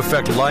events that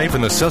affect life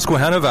in the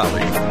Susquehanna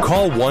Valley.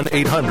 Call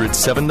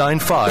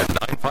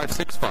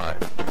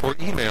 1-800-795-9565 or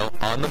email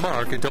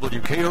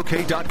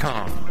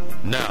onthemark@wkok.com.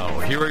 Now,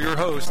 here are your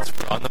hosts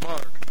for On the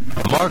Mark,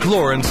 Mark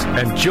Lawrence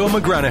and Joe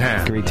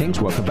McGranahan. Greetings.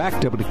 Welcome back.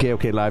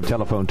 WKOK Live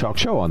Telephone Talk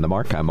Show On the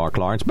Mark. I'm Mark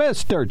Lawrence.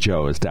 Mr.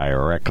 Joe is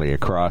directly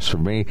across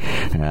from me.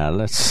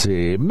 Let's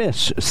see.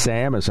 Miss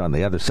Sam is on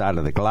the other side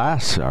of the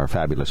glass, our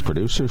fabulous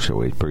producer, so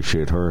we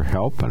appreciate her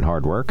help and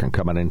hard work and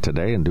coming in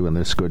today and doing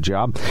this good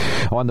job.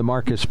 On the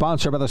Mark is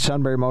sponsored by the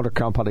Sunbury Motor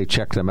Company.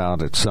 Check them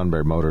out at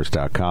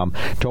sunburymotors.com.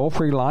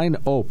 Toll-free line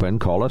open.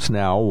 Call us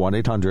now,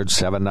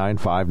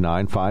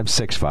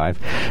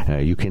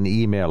 1-800-795-9565. You can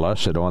email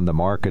us at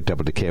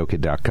onthemark@wkok.com.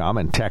 WKOK.com,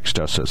 and text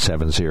us at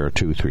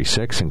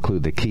 70236.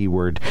 Include the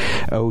keyword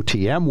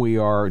OTM. We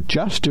are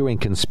just doing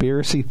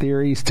conspiracy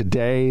theories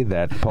today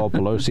that Paul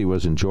Pelosi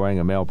was enjoying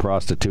a male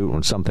prostitute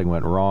when something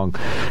went wrong,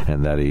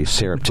 and that he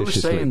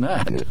surreptitiously... Who's saying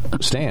that?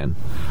 Stan.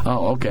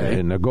 Oh, okay.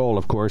 And the goal,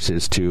 of course,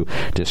 is to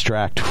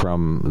distract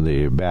from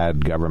the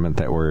bad government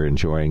that we're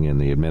enjoying in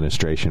the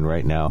administration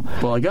right now.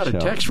 Well, I got a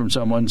text from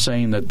someone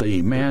saying that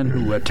the man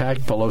who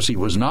attacked Pelosi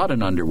was not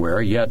in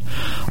underwear, yet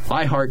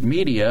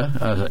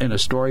iHeartMedia, in a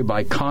story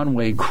by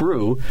Conway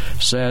Crew,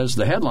 says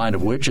the headline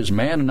of which is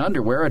 "Man in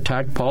Underwear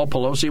Attacked Paul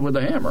Pelosi with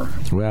a Hammer."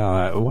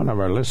 Well, one of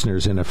our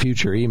listeners in a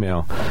future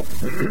email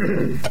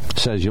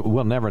says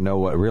we'll never know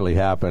what really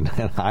happened,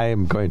 and I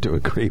am going to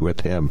agree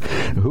with him.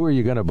 Who are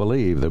you going to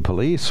believe? The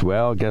police?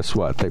 Well, guess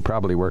what? They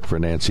probably work for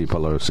Nancy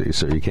Pelosi,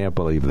 so you can't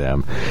believe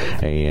them.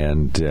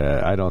 And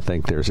I don't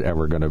think there's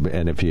ever going to be.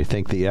 And if you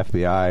think the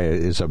FBI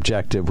is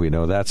objective, we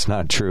know that's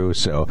not true.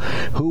 So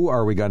who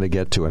are we going to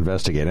get to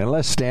investigate?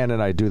 Unless Stan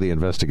and I do the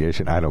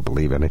investigation, I don't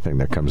believe anything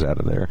that comes out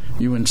of there.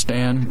 You and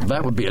Stan,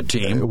 that would be a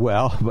team.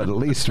 Well, but at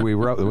least we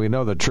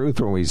know the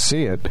truth when we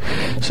see it,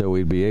 so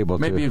we'd be able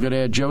to. Maybe you could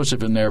add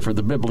Joseph in there for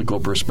the biblical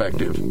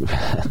perspective.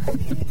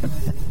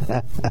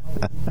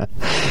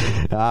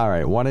 All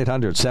right,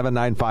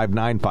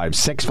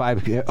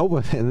 1-800-795-9565.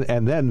 Oh,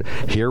 and then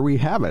here we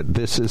have it.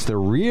 This is the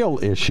real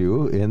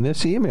issue in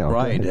this email.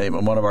 Right.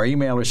 One of our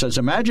emailers says,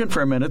 imagine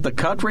for a minute the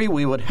country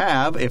we would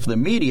have if the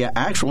media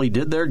actually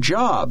did their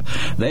job.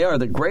 They are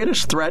the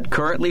greatest threat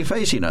currently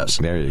facing us.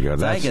 There you go.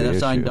 Thank you. That's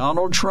signed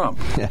Donald Trump.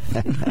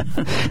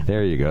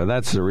 There you go.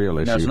 That's the real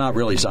issue. That's not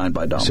really signed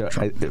by Donald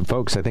Trump.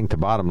 Folks, I think the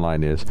bottom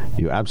line is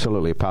you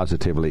absolutely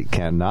positively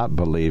cannot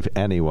believe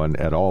anyone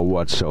at all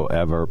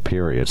whatsoever,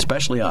 period.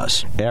 Especially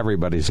us.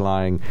 Everybody's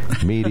lying.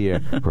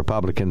 Media,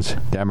 Republicans,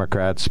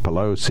 Democrats,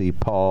 Pelosi,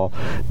 Paul,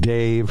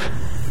 Dave,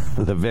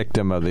 the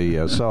victim of the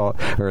assault,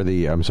 or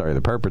the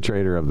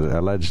perpetrator of the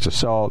alleged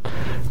assault,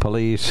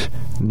 police,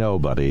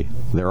 nobody.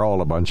 They're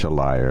all a bunch of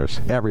liars.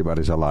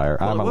 Everybody's a liar.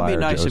 Well, I'm a liar. It would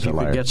be nice if you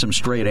could get some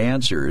straight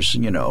answers.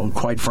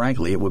 Quite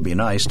frankly, it would be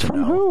nice to know.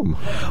 From whom?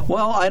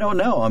 Well, I don't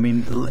know. I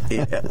mean,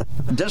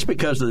 just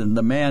because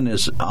the man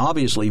is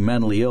obviously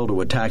mentally ill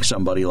to attack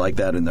somebody like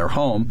that in their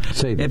home,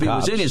 if he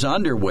was in his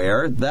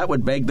underwear, that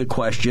would beg the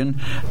question,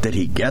 did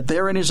he get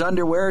there in his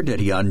underwear? Did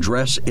he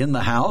undress in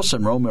the house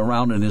and roam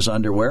around in his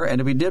underwear?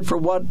 And if he did, for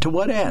what? To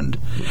what end?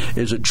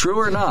 Is it true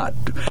or not?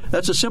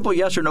 That's a simple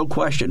yes or no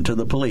question to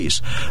the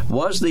police.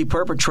 Was the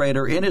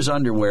perpetrator in his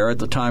underwear at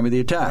the time of the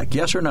attack?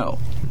 Yes or no?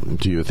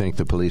 Do you think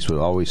the police would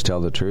always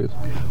tell the truth?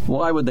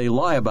 Why would they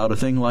lie about a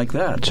thing like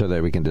that? So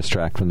that we can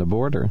distract from the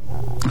border.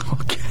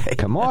 Okay.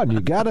 Come on, you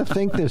got to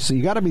think this.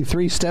 You got to be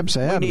 3 steps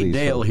ahead. We need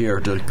Dale here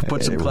to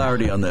put some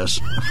clarity on this.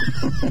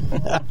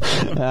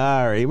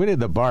 All right, we need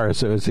the Bar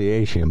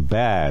Association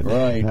bad.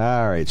 Right.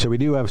 All right, so we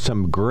do have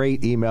some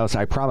great emails.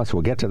 I promise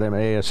we'll get to them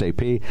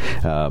ASAP.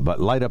 But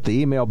light up the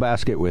email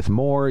basket with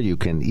more. You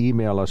can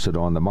email us at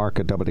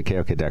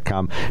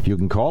onthemark@wkok.com. You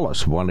can call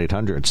us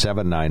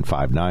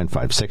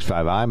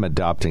 1-800-795-9565. I'm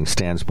adopting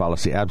Stan's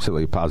policy.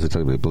 Absolutely,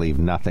 positively believe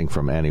nothing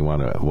from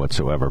anyone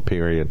whatsoever,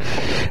 period.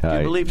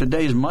 You believe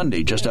today's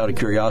Monday, just out of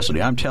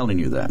curiosity. I'm telling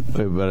you that.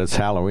 But it's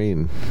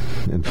Halloween.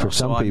 And for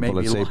some people,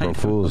 it's April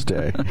Fool's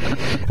Day.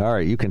 All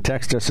right, you can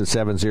text us at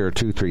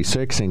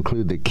 70236.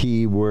 Include the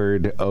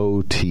keyword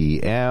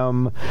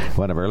OTM.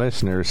 One of our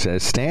listeners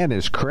says, Stan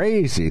is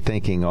crazy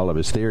thinking all of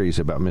his theories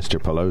about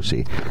Mr.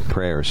 Pelosi.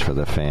 Prayers for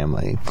the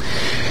family.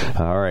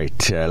 All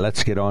right,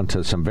 let's get on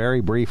to some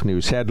very brief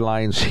news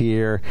headlines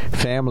here.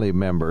 Family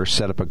members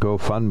set up a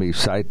GoFundMe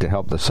site to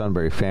help the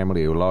Sunbury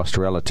family who lost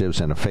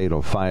relatives in a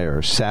fatal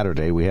fire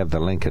Saturday. We have the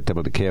link at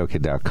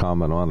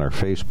WKOK.com and on our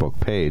Facebook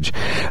page.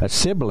 A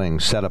sibling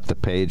set up the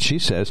page. She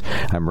says,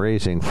 I'm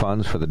raising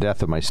funds for the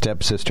death of my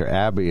stepsister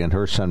Abby and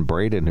her son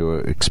Braden, who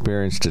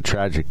experienced a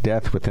tragic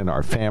death within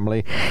our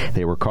family.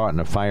 They were caught in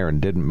a fire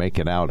and didn't make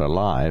it out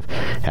alive.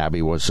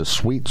 Abby was a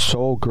sweet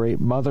soul, great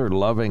mother,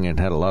 loving, and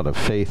had a lot of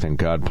faith in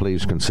God.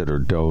 Please consider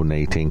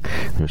donating.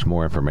 There's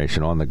more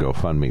information on the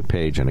GoFundMe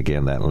page, and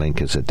again, that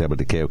link is at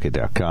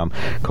WKOK.com.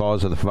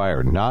 Cause of the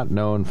fire not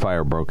known.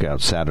 Fire broke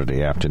out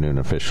Saturday afternoon.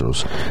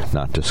 Officials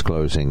not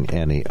disclosing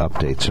any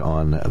updates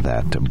on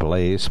that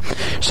blaze.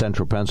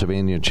 Central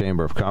Pennsylvania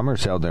Chamber of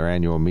Commerce held their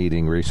annual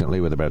meeting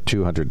recently with about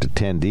 200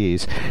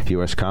 attendees.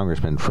 U.S.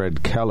 Congressman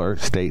Fred Keller,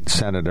 State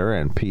Senator,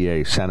 and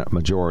PA Senate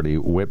Majority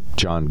Whip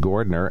John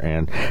Gordner,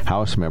 and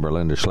House Member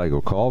Linda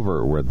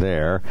Schlegel-Culver were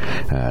there.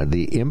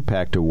 The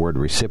Impact Award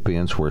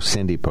recipients were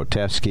Cindy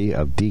Poteski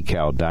of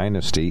Decal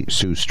Dynasty,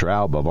 Sue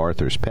Straub of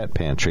Arthur's Pet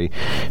Pantry,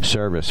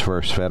 Service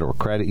First Federal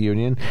Credit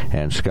Union,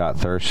 and Scott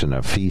Thurston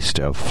of Feast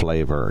of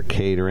Flavor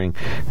Catering.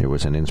 There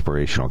was an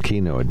inspirational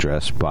keynote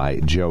address by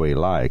Joey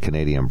Lai,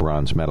 Canadian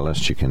bronze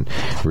medalist. You can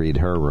read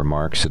her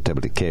remarks at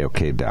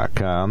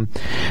WKOK.com.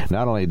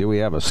 Not only do we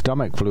have a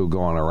stomach flu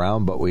going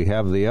around, but we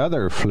have the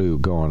other flu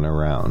going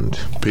around.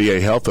 PA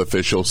health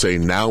officials say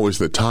now is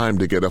the time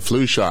to get a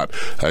flu shot.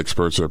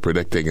 Experts are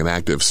predicting an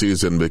active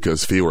season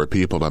because fewer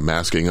people people are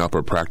masking up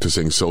or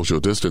practicing social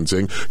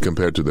distancing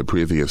compared to the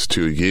previous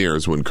 2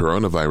 years when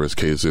coronavirus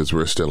cases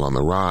were still on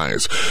the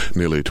rise.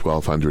 Nearly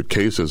 1,200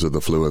 cases of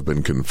the flu have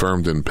been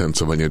confirmed in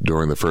Pennsylvania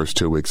during the first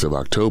 2 weeks of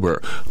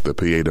October. The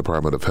PA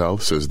Department of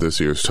Health says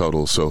this year's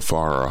totals so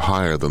far are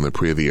higher than the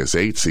previous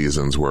 8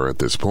 seasons were at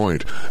this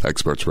point.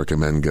 Experts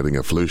recommend getting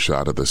a flu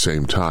shot at the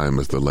same time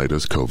as the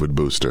latest COVID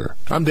booster.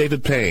 I'm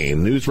David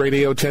Payne, News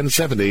Radio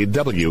 1070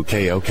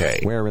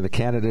 WKOK. Where were the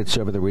candidates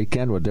over the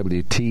weekend? Well,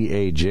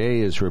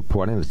 WTAJ is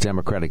reporting that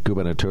Democratic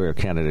gubernatorial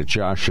candidate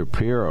Josh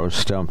Shapiro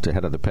stumped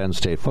ahead of the Penn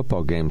State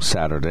football game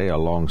Saturday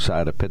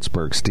alongside a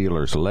Pittsburgh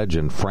Steelers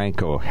legend,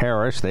 Franco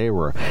Harris. They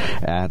were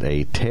at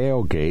a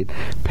tailgate.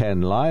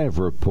 Penn Live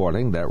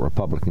reporting that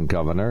Republican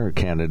governor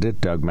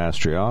candidate Doug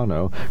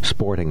Mastriano,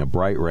 sporting a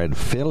bright red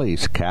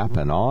Phillies cap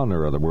in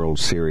honor of the World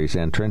Series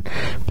entrant,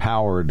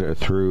 powered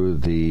through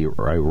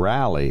a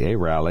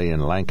rally in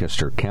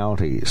Lancaster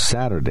County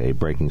Saturday,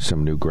 breaking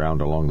some new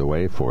ground along the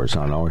way for his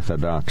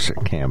unorthodox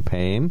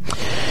campaign.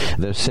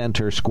 The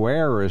Center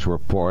Square is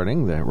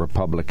reporting that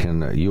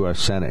Republican U.S.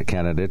 Senate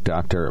candidate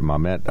Dr.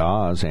 Mehmet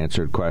Oz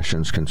answered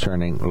questions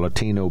concerning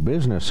Latino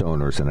business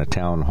owners in a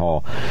town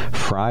hall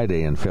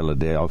Friday in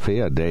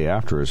Philadelphia, a day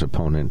after his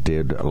opponent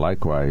did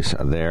likewise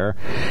there.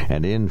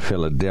 And in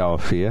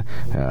Philadelphia,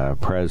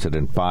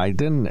 President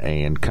Biden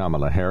and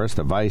Kamala Harris,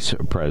 the vice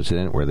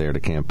president, were there to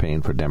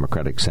campaign for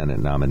Democratic Senate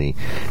nominee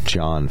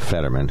John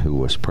Fetterman, who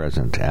was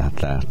present at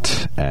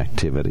that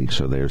activity.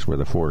 So there's where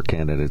the 4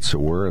 candidates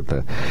were,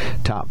 the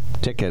top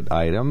ticket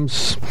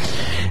items.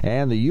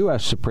 And the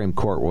U.S. Supreme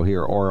Court will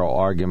hear oral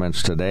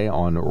arguments today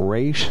on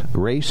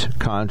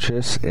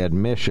race-conscious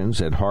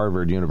admissions at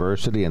Harvard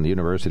University and the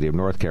University of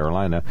North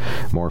Carolina.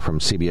 More from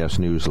CBS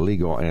News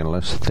legal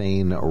analyst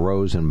Thane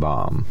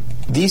Rosenbaum.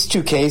 These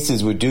 2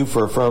 cases would do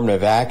for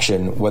affirmative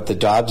action what the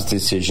Dobbs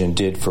decision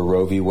did for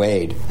Roe v.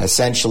 Wade,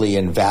 essentially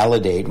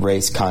invalidate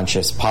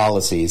race-conscious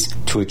policies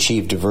to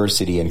achieve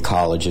diversity in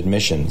college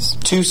admissions.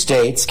 2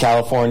 states,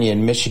 California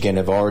and Michigan,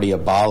 have already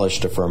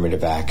abolished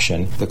affirmative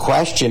action. The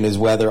question is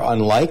whether,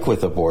 unlike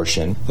with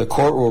abortion, the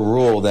court will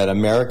rule that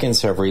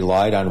Americans have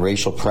relied on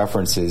racial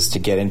preferences to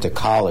get into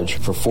college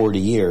for 40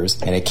 years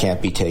and it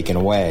can't be taken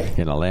away.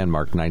 In a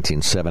landmark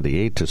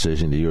 1978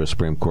 decision, the U.S.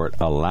 Supreme Court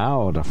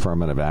allowed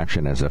affirmative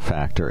action as a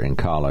factor in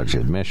college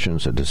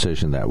admissions, a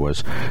decision that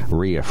was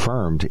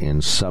reaffirmed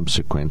in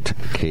subsequent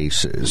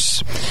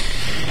cases.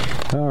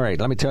 All right,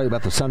 let me tell you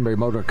about the Sunbury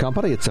Motor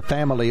Company. It's a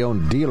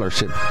family-owned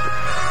dealership.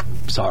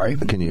 Sorry.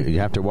 You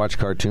have to watch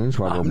cartoons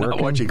while we're working? I'm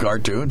not watching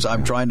cartoons.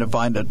 I'm trying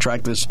to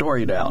track this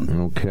story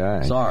down.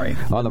 Okay. Sorry.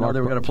 On the mark,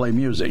 we're going to play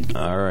music.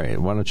 All right.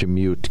 Why don't you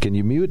mute? Can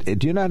you mute?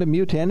 Do you know how to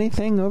mute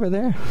anything over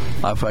there?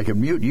 If I could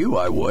mute you,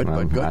 I would,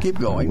 but keep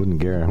going. I wouldn't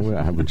guarantee.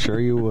 I'm sure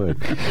you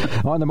would.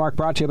 On the mark,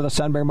 brought to you by the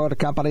Sunbury Motor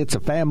Company. It's a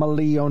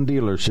family-owned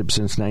dealership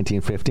since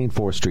 1915,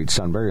 4th Street,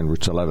 Sunbury, and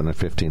routes 11 and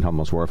 15,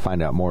 Hummel's Wharf.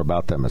 Find out more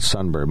about them at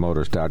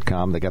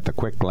sunburymotors.com. They got the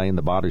quick lane,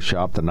 the body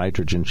shop, the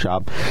nitrogen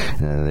shop.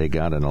 They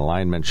got an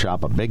alignment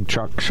shop, a big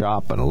truck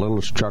shop, and a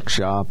little truck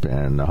shop,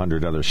 and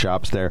 100 other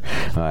shops there.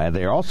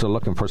 They're also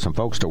looking for some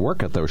folks to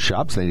work at those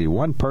shops. They need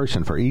one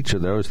person for each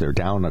of those. They're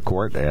down the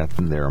court at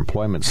their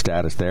employment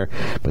status there,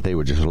 but they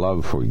would just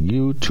love for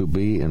you to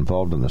be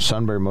involved in the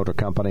Sunbury Motor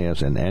Company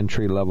as an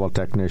entry-level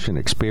technician,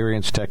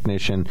 experienced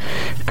technician,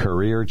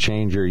 career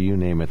changer, you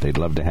name it. They'd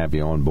love to have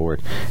you on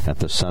board at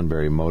the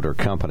Sunbury Motor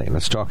Company.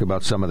 Let's talk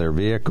about some of their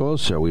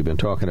vehicles. So we've been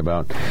talking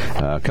about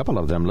a couple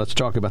of them. Let's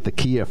talk about the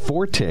Kia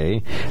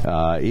Forte.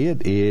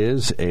 It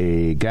is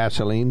a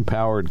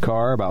gasoline-powered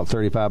car, about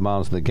 35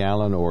 miles to the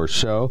gallon or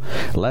so,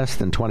 less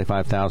than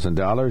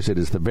 $25,000. It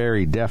is the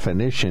very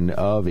definition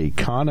of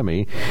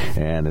economy,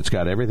 and it's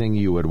got everything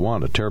you would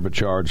want. A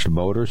turbocharged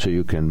motor, so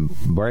you can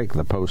break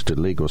the posted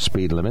legal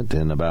speed limit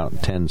in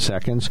about 10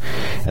 seconds.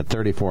 At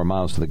 34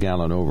 miles to the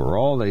gallon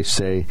overall, they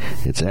say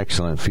it's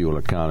excellent fuel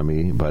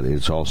economy, but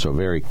it's also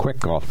very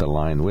quick off the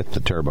line with the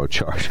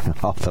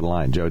turbocharge off the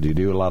line. Joe, do you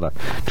do a lot of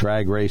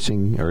drag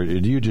racing, or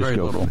do you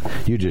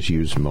just you just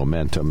use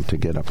momentum to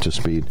get up to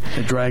speed?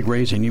 Drag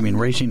racing? You mean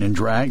racing in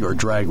drag or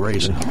drag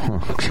racing?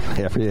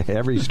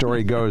 Every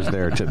story goes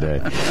there today.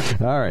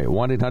 All right,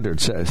 1-800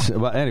 says.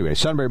 Well, anyway,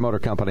 Sunbury Motor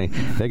Company,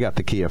 they got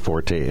the Kia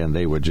Forte, and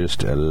they would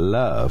just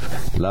love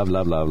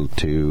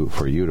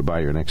for you to buy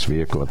your next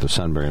vehicle at the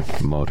Sunbury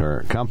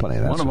Motor Company.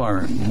 That's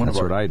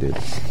what I did.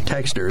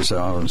 Texters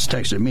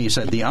texted me,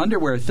 said the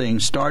underwear thing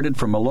started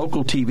from a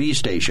local TV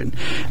station.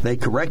 They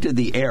corrected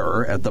the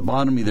error at the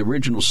bottom of the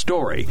original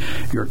story.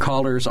 Your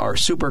callers are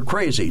super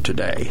crazy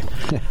today.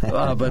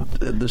 But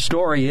the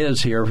story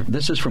is here.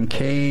 This is from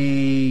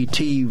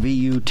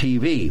KTVU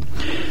TV.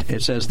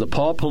 It says the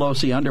Paul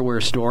Pelosi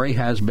underwear story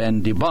has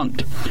been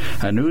debunked.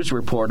 A news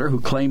reporter who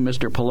claimed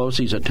Mr.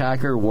 Pelosi's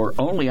attacker wore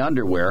only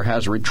underwear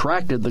has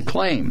retracted the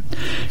claim.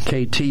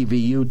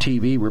 KTVU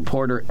TV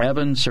reporter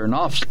Evan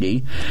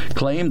Cernovsky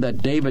claimed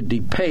that David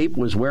DePape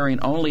was wearing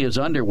only his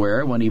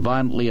underwear when he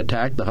violently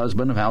attacked the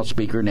husband of House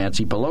Speaker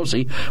Nancy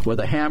Pelosi with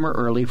a hammer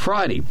early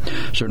Friday.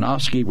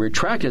 Cernovsky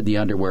retracted the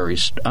underwear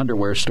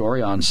underwear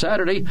story on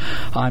Saturday.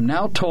 I'm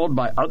now told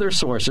by other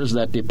sources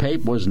that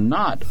DePape was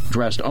not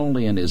dressed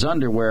only in his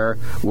underwear,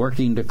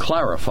 working to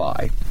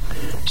clarify.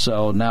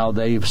 So now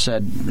they've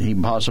said he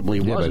possibly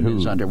wasn't in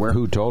his underwear.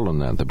 Who told him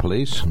that? The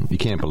police? You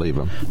can't believe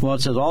him. Well,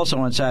 it says also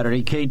on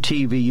Saturday,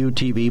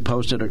 KTVU-TV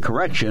posted a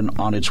correction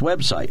on its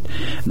website.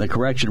 The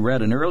correction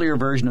read an earlier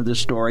version of this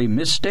story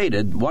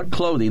misstated what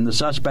clothing the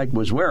suspect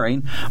was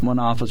wearing when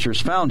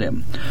officers found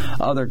him.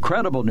 Other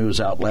credible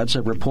news outlets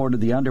have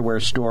reported the underwear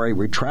story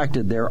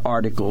retracted their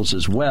articles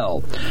as well.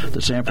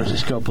 The San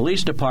Francisco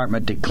Police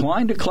Department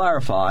declined to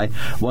clarify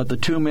what the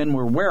two men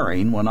were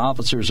wearing when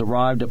officers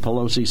arrived at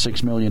Pelosi's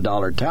 $6 million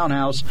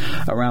townhouse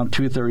around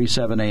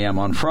 2:37 a.m.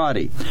 on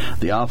Friday.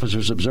 The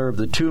officers observed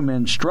the two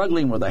men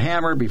struggling with a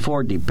hammer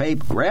before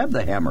DePape grabbed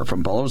the hammer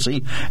from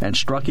Pelosi and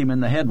struck him in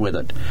the head with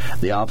it.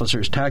 The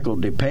officers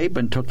tackled DePape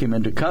and took him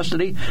into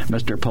custody.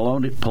 Mr.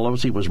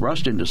 Pelosi was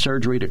rushed into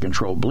surgery to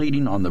control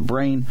bleeding on the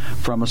brain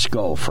from a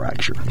skull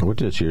fracture. What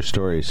does your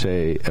story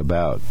say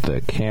about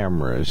the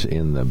cameras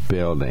in the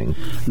building?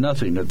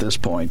 Nothing at this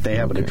point. They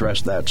haven't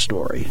addressed that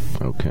story.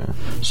 Okay.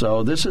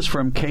 So this is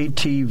from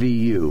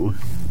KTVU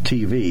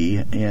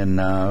TV in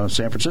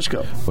San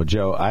Francisco. Well,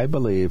 Joe, I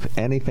believe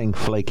anything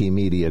flaky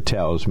media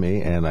tells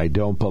me, and I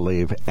don't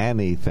believe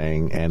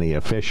anything any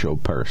official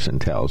person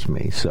tells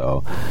me.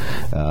 So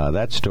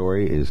that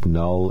story is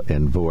null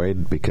and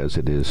void because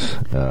it is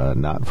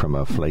not from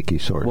a flaky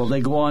source. Well,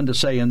 they go on to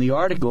say in the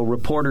article,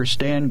 reporter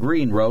Stan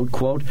Green wrote,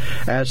 quote,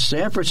 as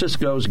San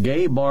Francisco's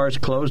gay bars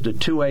closed at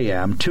 2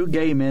 a.m., two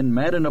gay men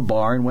met in a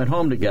bar and went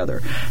home together.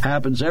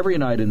 Happens every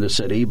night in the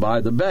city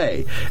by the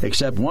Bay,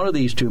 except one of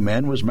these two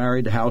men was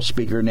married to House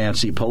Speaker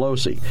Nancy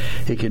Pelosi.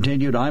 He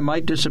continued, I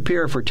might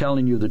disappear for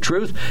telling you the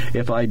truth.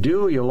 If I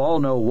do, you'll all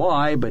know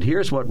why, but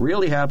here's what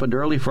really happened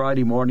early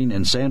Friday morning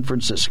in San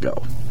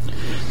Francisco.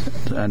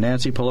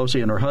 Nancy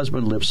Pelosi and her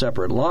husband live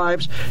separate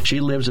lives. She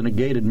lives in a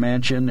gated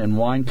mansion in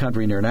wine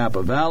country near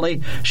Napa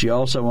Valley. She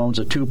also owns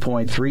a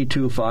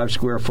 2.325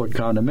 square foot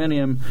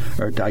condominium,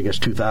 or I guess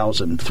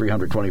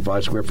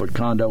 2,325 square foot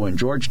condo in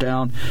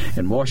Georgetown.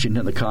 In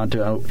Washington, the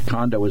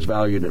condo is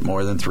valued at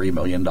more than $3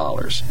 million.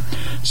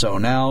 So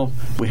now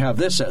we have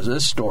this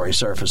story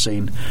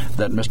surfacing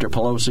that Mr.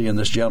 Pelosi and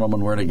this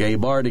gentleman were in a gay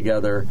bar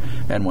together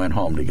and went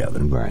home together.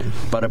 Right.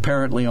 But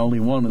apparently only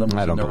one of them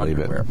was in their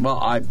underwear. It.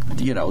 Well,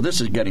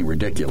 this is getting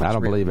ridiculous. I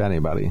don't believe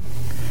anybody.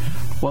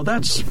 Well,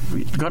 that's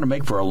going to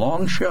make for a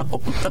long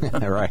show.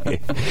 Right.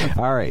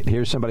 All right.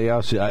 Here's somebody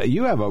else.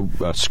 You have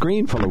a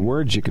screen full of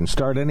words. You can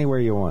start anywhere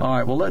you want. All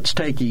right. Well, let's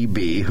take EB,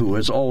 who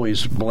is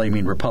always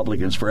blaming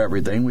Republicans for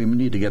everything. We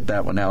need to get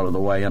that one out of the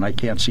way, and I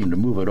can't seem to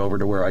move it over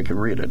to where I can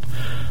read it.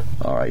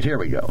 All right. Here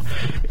we go.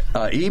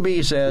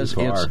 EB says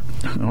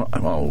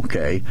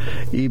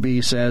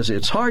EB says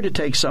it's hard to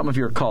take some of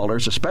your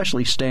callers,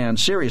 especially Stan,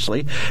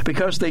 seriously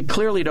because they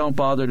clearly don't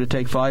bother to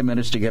take 5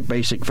 minutes to get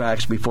basic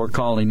facts before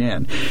calling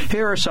in.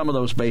 Here are some of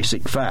those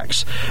basic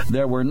facts.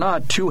 There were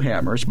not two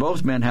hammers.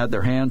 Both men had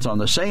their hands on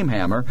the same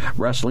hammer,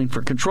 wrestling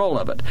for control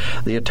of it.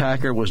 The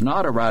attacker was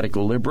not a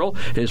radical liberal.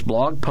 His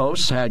blog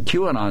posts had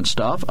QAnon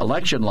stuff,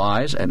 election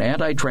lies, and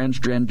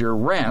anti-transgender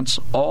rants,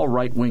 all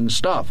right-wing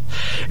stuff.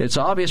 It's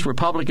obvious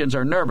Republicans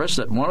are nervous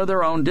that one of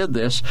their own did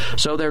this,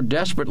 so they're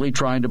desperately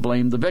trying to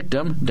blame the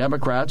victim,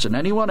 Democrats, and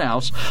anyone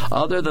else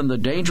other than the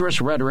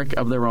dangerous rhetoric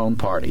of their own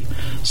party.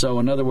 So,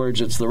 in other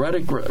words, it's the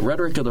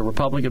rhetoric of the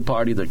Republican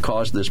Party that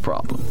caused this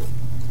problem.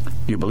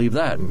 Do you believe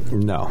that?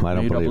 No, I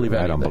don't believe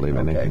anything. I don't believe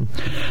anything.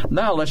 Okay.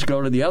 Now let's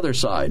go to the other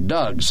side.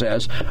 Doug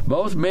says,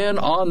 both men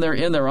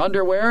in their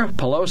underwear.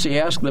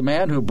 Pelosi asked the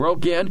man who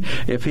broke in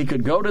if he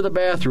could go to the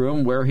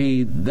bathroom, where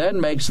he then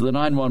makes the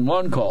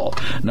 911 call.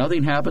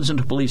 Nothing happens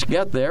until police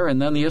get there,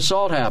 and then the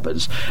assault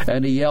happens.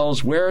 And he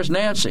yells, "Where's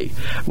Nancy?"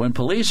 when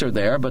police are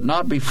there, but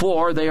not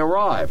before they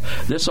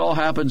arrive. This all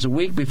happens a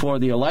week before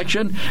the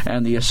election,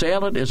 and the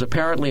assailant is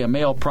apparently a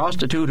male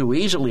prostitute who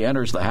easily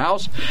enters the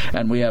house,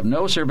 and we have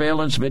no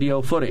surveillance video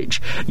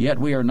footage. Yet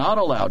we are not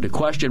allowed to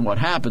question what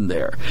happened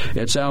there.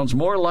 It sounds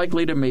more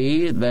likely to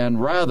me than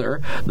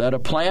rather that a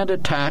planned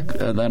attack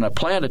on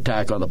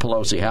the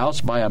Pelosi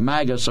house by a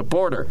MAGA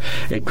supporter.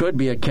 It could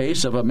be a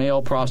case of a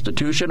male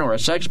prostitution or a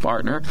sex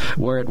partner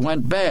where it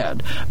went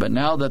bad. But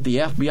now that the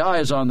FBI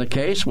is on the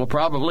case, we'll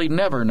probably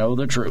never know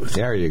the truth.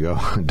 There you go.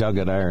 Doug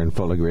and I are in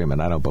full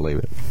agreement. I don't believe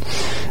it.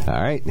 All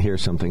right,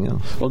 here's something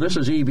else. Well, this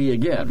is Evie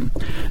again.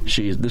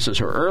 This is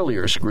her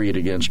earlier screed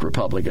against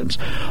Republicans.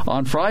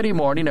 On Friday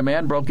morning, a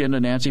man broke into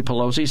Nancy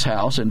Pelosi's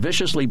house and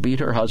viciously beat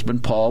her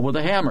husband, Paul, with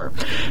a hammer.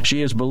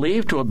 She is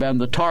believed to have been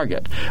the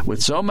target.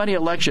 With so many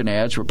election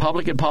ads,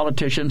 Republican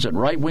politicians, and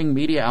right-wing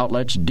media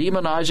outlets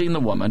demonizing the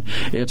woman,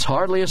 it's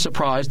hardly a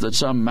surprise that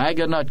some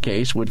MAGA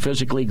nutcase would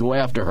physically go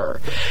after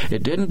her.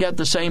 It didn't get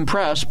the same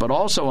press, but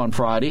also on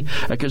Friday,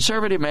 a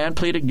conservative man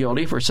pleaded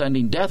guilty for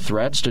sending death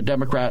threats to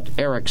Democrat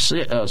Eric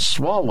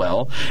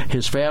Swalwell,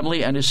 his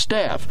family, and his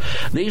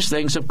staff. These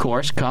things, of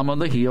course, come on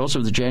the heels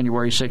of the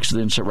January 6th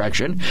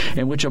insurrection,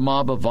 in which a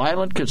mob of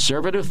violent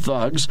conservative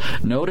thugs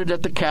rioted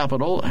at the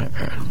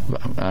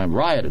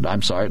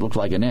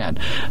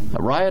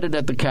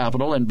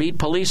Capitol and beat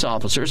police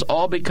officers,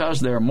 all because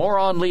their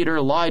moron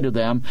leader lied to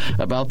them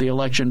about the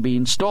election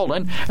being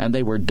stolen, and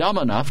they were dumb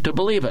enough to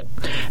believe it.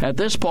 At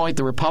this point,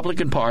 the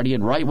Republican Party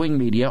and right-wing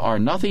media are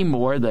nothing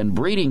more than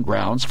breeding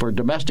grounds for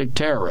domestic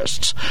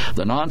terrorists.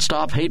 The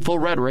nonstop hateful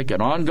rhetoric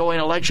and ongoing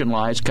election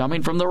lies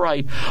coming from the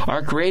right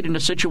are creating a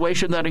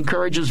situation that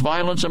encourages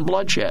violence and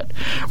bloodshed.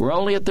 We're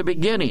only at the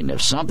beginning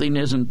if something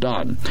isn't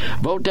done.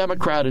 Vote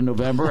Democrat in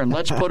November, and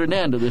let's put an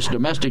end to this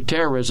domestic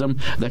terrorism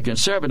that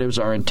conservatives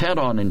are intent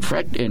on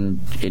infecting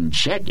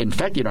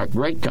our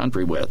great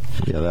country with.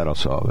 Yeah, that'll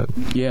solve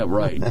it. Yeah,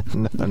 right.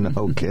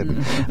 No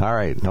kidding. All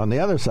right, on the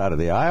other side of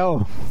the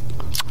aisle.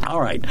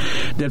 All right.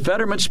 Did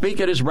Fetterman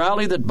speak at his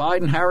rally that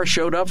Biden-Harris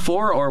showed up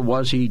for, or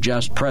was he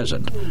just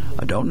present?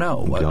 I don't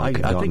know. I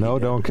think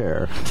don't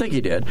care. I think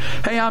he did.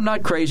 Hey, I'm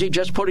not crazy,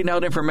 just putting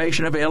out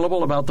information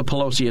available about the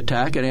Pelosi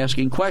attack and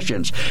asking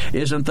questions.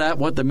 Isn't that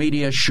what the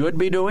media should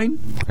be doing?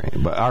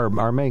 Right. But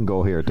our main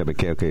goal here at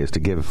WKOK is to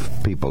give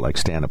people like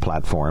Stan a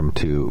platform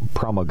to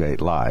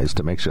promulgate lies,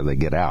 to make sure they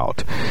get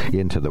out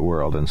into the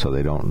world, and so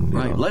they don't...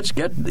 Right. Let's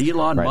get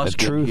Elon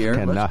Musk in here.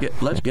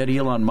 Let's get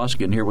Elon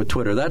Musk in here with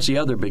Twitter. That's the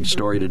other big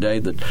story today,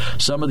 that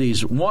some of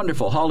these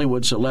wonderful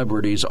Hollywood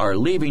celebrities are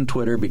leaving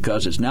Twitter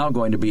because it's now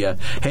going to be a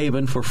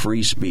haven for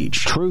free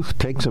speech. Truth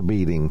takes a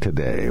beating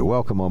today.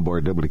 Welcome on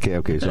board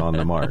WKOK's On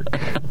the Mark.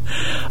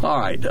 All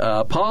right.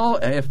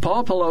 If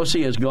Paul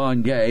Pelosi has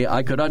gone gay,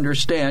 I could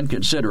understand,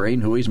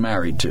 considering who he's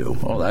married to.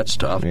 Oh, that's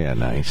tough. Yeah,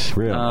 nice.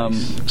 Real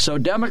nice. So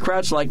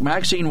Democrats like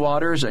Maxine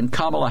Waters and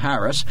Kamala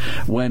Harris,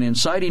 when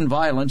inciting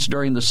violence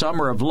during the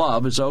summer of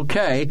love is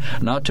okay,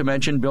 not to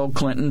mention Bill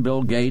Clinton,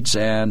 Bill Gates,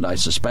 and I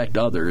suspect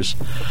others.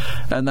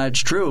 And that's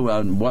true.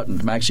 What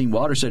Maxine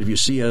Waters said, if you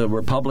see a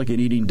Republican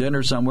eating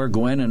dinner somewhere,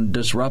 go in and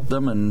disrupt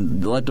them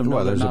and let them know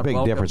well, there's a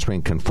big difference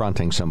between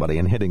confronting somebody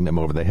and hitting them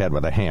over the head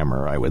with a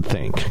hammer, I would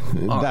think.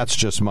 That's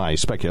just my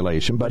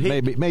speculation, but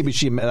maybe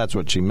that's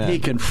what she meant. He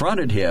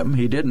confronted him.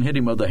 He didn't hit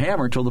him with a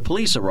hammer until the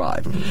police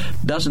arrived.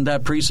 Doesn't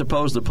that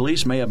presuppose the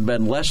police may have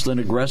been less than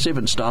aggressive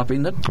in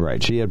stopping them?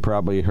 Right. She had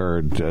probably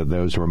heard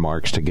those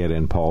remarks to get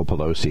in Paul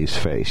Pelosi's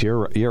face.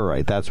 You're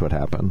right. That's what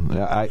happened.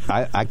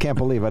 I can't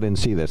believe I didn't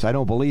see this. I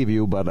don't believe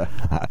you, but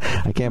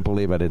I can't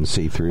believe I didn't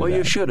see through that. Well,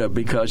 you should have,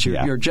 because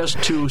you're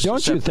just too susceptible.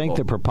 Don't you think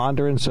the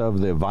preponderance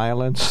of the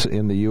violence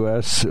in the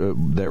U.S.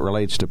 That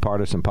relates to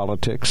partisan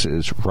politics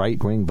is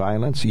right-wing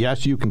violence?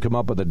 Yes, you can come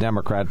up with a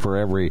Democrat for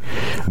every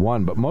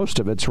one, but most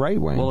of it's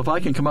right-wing. Well, if I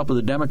can come up with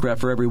a Democrat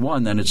for every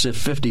one, then it's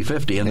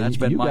 50-50, and that's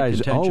been my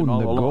contention all along. You guys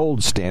own the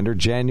gold standard,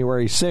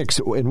 January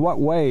 6th. In what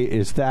way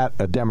is that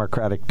a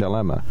democratic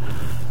dilemma?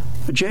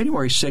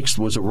 January 6th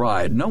was a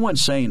riot. No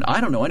one's saying, I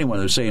don't know anyone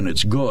who's saying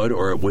it's good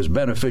or it was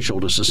beneficial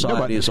to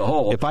society as a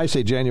whole. If I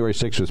say January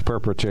 6th was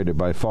perpetrated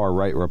by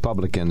far-right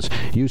Republicans,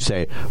 you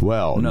say,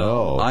 well,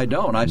 no. I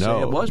don't. I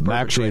say it was perpetrated.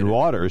 Maxine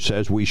Waters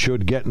says we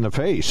should get in the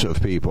face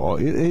of people.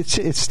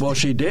 Well,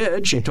 she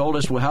did. She told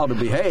us how to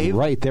behave.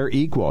 Right. They're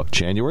equal.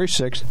 January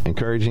 6th,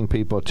 encouraging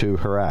people to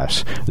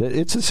harass.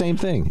 It's the same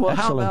thing. Well,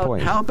 Excellent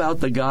point. How about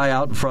the guy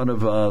out in front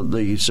of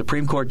the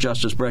Supreme Court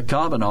Justice Brett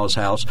Kavanaugh's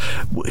house?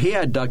 He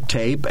had duct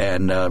tape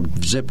and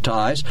zip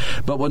ties,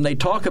 but when they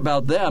talk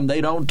about them,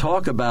 they don't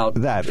talk about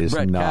Brett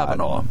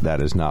Kavanaugh.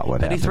 That is not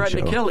what happened. And he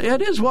threatened to kill.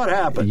 It is what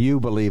happened. You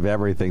believe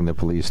everything the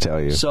police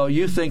tell you. So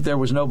you think there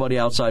was nobody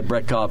outside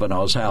Brett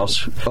Kavanaugh's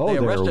house? Oh, they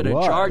arrested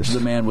and charged the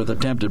man with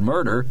attempted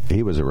murder.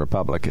 He was a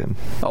Republican.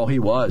 Oh, he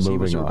was. Moving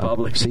he was a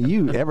Republican.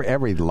 See,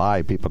 every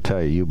lie people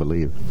tell you, you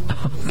believe.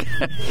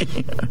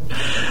 Okay.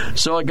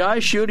 So a guy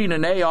shooting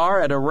an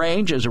AR at a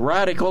range is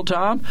radical,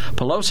 Tom.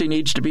 Pelosi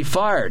needs to be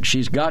fired.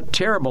 She's got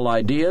terrible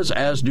ideas,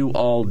 as do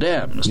all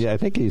Dems. Yeah, I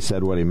think he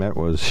said what he meant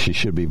was she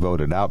should be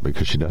voted out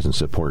because she doesn't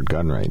support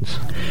gun rights.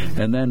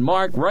 And then,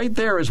 Mark, right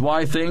there is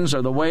why things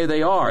are the way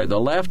they are. The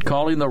left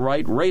calling the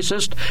right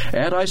racist,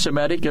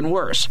 anti-Semitic, and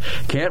worse.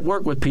 Can't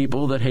work with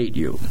people that hate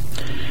you.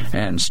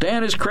 And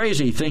Stan is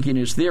crazy thinking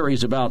his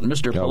theories about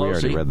Mr. Pelosi. We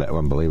already read that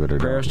one, believe it or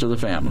not. Prayers to the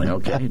family,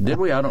 okay? Did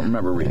we? I don't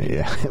remember reading it.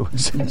 Yeah, it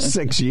was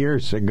 6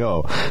 years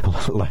ago,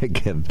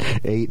 like at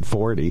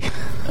 8:40.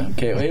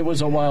 Okay, it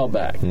was a while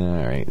back.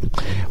 All right.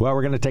 Well,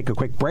 we're going to take a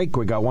quick break.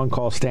 We got one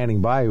call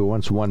standing by who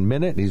wants 1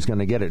 minute. He's going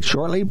to get it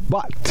shortly,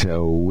 but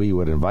we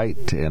would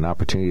invite an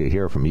opportunity to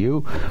hear from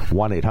you.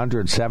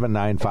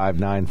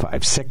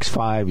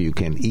 1-800-795-9565. You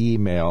can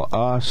email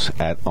us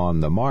at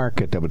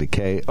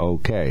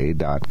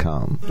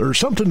onthemark@wkok.com. There's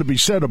something to be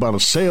said about a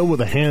sale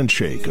with a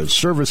handshake, a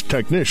service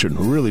technician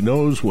who really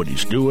knows what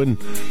he's doing.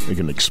 They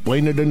can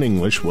explain it in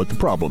English what the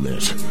problem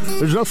is.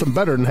 There's nothing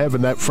better than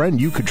having that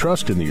friend you could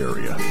trust in the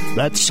area.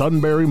 That's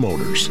Sunbury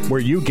Motors, where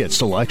you get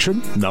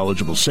selection,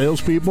 knowledgeable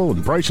salespeople,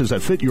 and prices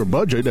that fit your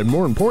budget, and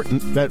more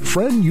important, that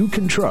friend you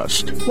can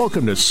trust.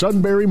 Welcome to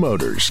Sunbury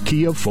Motors,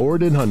 Kia,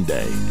 Ford, and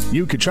Hyundai.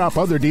 You could shop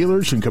other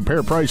dealers and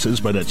compare prices,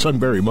 but at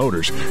Sunbury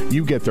Motors,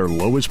 you get their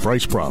lowest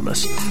price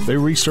promise. They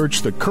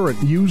research the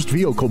current used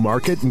vehicle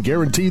market and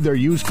guarantee their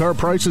used car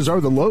prices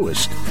are the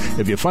lowest.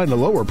 If you find a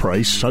lower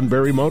price,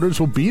 Sunbury Motors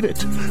will beat it.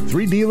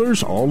 3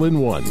 dealers all in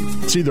one.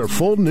 See their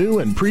full new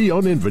and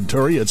pre-owned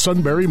inventory at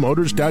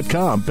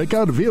sunburymotors.com. Pick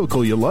out a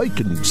vehicle you like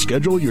and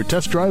schedule your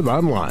test drive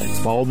online.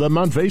 Follow them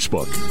on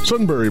Facebook.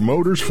 Sunbury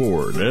Motors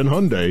Ford and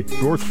Hyundai,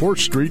 North 4th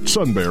Street,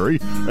 Sunbury,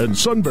 and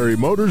Sunbury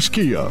Motors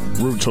Kia,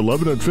 routes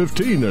 11 and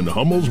 15 in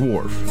Hummel's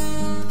Wharf.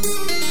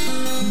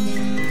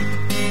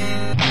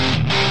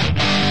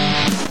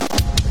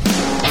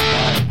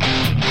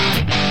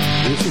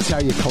 This is how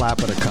you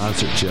clap at a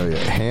concert, Joe.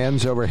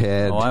 Hands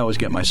overhead. Oh, I always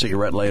get my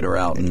cigarette lighter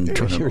out and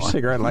turn it Your on.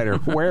 Cigarette lighter.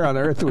 Where on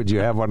earth would you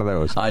have one of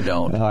those? I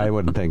don't. I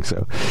wouldn't think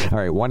so. All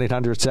right,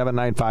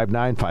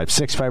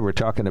 1-800-795-9565. We're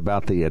talking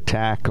about the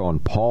attack on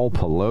Paul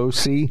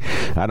Pelosi.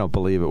 I don't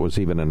believe it was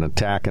even an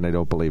attack, and I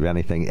don't believe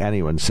anything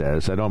anyone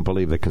says. I don't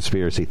believe the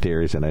conspiracy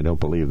theories, and I don't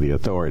believe the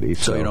authorities.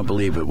 So you don't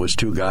believe it was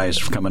 2 guys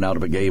coming out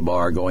of a gay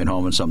bar going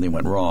home and something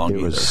went wrong?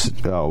 It was.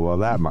 Oh well,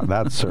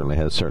 that certainly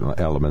has certain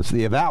elements.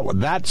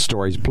 That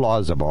story's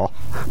plausible.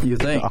 You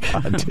think?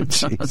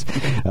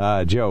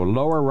 God, Joe,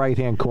 lower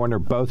right-hand corner,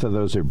 both of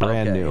those are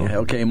brand new.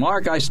 Okay,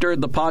 Mark, I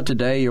stirred the pot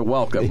today. You're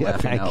welcome. Yeah,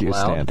 thank you,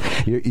 Stan.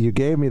 You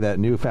gave me that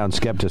newfound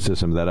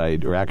skepticism that I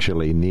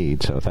actually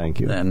need, so thank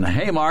you. And,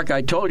 hey, Mark,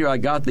 I told you I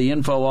got the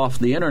info off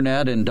the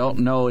Internet and don't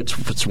know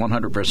if it's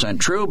 100%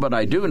 true, but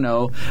I do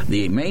know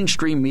the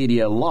mainstream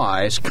media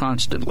lies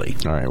constantly.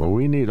 All right, well,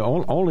 we need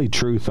only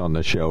truth on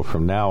the show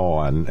from now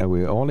on, and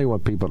we only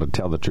want people to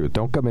tell the truth.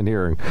 Don't come in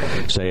here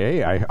and say,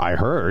 hey, I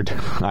heard,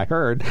 I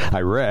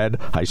read,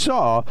 I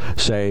saw.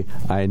 Say,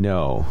 I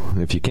know.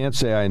 If you can't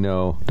say I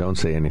know, don't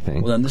say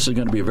anything. Well, then this is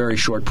going to be a very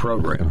short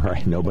program.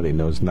 Right, nobody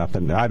knows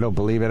nothing. I don't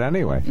believe it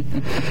anyway.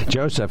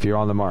 Joseph, you're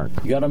on the mark.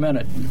 You got a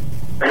minute.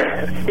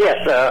 Yes,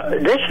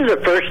 this is the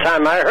first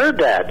time I heard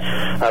that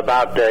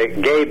about the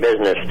gay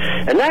business.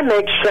 And that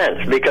makes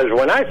sense, because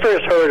when I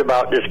first heard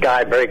about this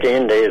guy breaking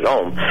into his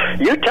home,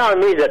 you're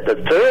telling me that the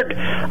 3rd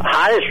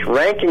highest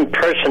ranking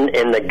person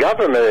in the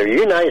government of the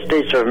United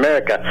States of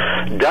America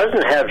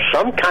doesn't have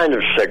some kind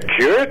of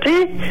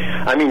security?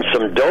 I mean,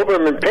 some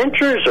Doberman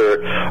pinchers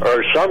or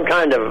some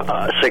kind of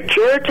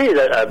security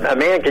that a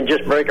man can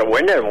just break a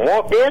window and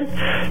walk in?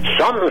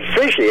 Something's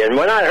fishy. And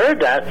when I heard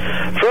that,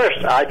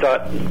 first I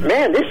thought,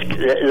 man,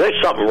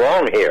 there's something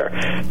wrong here.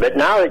 But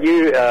now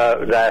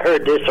that I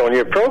heard this on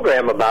your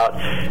program about,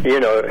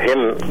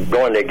 him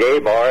going to a gay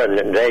bar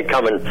and they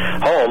coming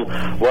home,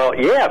 well,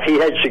 yeah, if he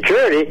had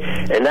security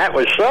and that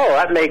was so,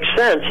 that makes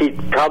sense. He'd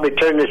probably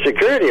turn the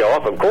security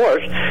off, of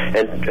course,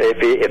 and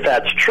if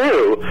that's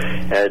true,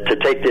 to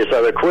take this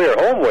other queer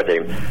home with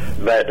him.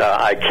 But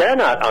I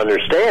cannot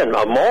understand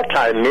a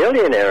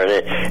multi-millionaire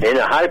in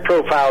a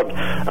high-profile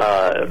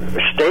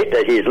state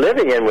that he's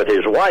living in with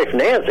his wife,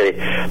 Nancy,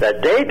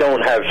 that they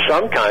don't have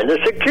some kind of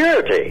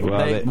security.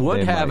 Well, they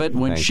would have it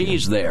when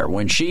she's there.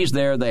 When she's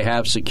there, they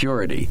have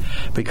security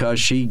because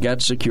she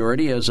gets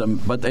security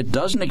but it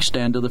doesn't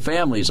extend to the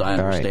families, I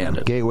understand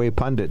it. Gateway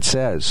Pundit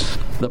says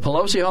the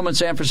Pelosi home in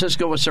San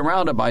Francisco was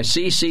surrounded by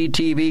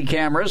CCTV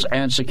cameras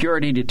and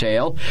security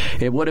detail.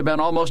 It would have been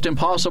almost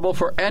impossible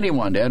for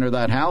anyone to enter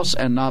that house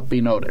and not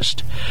be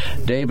noticed.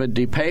 David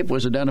DePape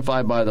was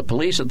identified by the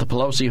police at the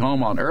Pelosi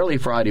home on early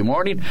Friday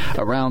morning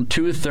around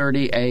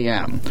 2:30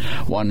 a.m.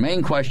 One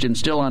main question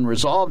still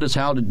unresolved is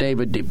how did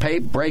David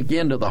DePape break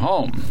into the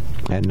home?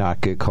 And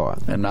not get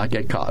caught.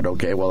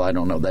 Okay, well, I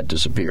don't know. That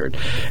disappeared.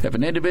 If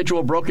an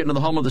individual broke into the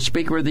home of the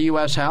Speaker of the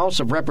U.S. House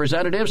of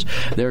Representatives,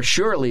 there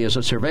surely is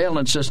a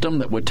surveillance system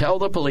that would tell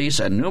the police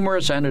and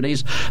numerous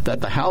entities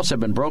that the house had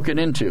been broken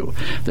into.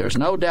 There's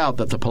no doubt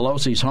that the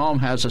Pelosi's home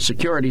has a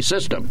security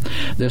system.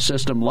 This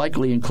system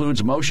likely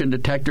includes motion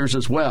detectors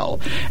as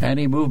well.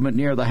 Any movement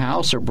near the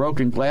house or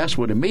broken glass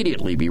would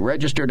immediately be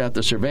registered at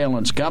the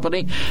surveillance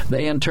company.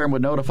 They, in turn,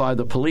 would notify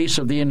the police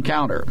of the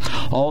encounter.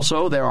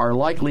 Also, there are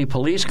likely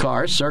police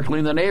cars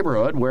circling the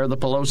neighborhood where the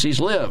Pelosi's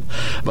live.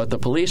 But the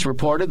police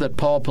reported that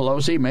Paul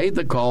Pelosi made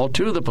the call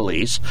to the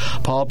police.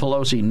 Paul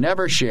Pelosi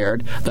never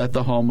shared that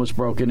the home was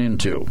broken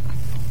into.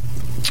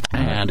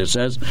 And it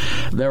says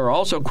there are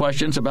also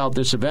questions about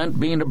this event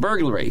being a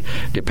burglary.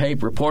 DePape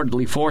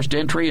reportedly forced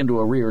entry into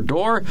a rear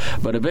door,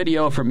 but a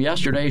video from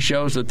yesterday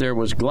shows that there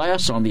was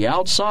glass on the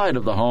outside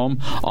of the home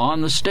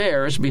on the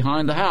stairs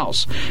behind the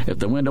house. If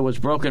the window was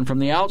broken from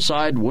the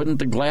outside, wouldn't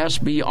the glass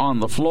be on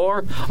the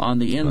floor on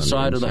the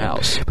inside of the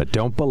house? But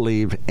don't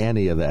believe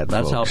any of that,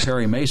 That's folks. how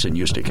Perry Mason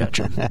used to catch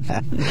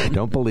it.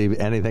 Don't believe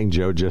anything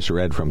Joe just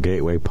read from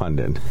Gateway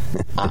Pundit.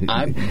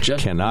 I'm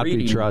just cannot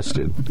reading. be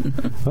trusted.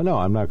 Well, no,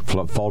 I'm not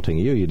faulting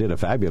you. You did a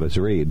fabulous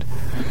read.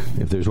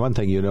 If there's one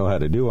thing you know how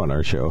to do on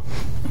our show,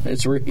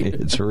 It's Reed.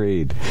 It's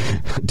Reed.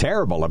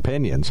 Terrible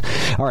opinions.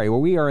 All right,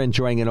 well, we are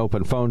enjoying an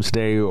open phones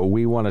day.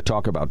 We want to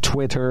talk about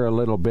Twitter a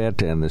little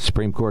bit, and the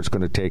Supreme Court's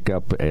going to take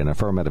up an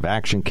affirmative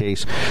action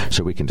case,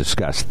 so we can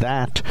discuss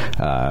that.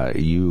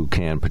 You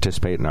can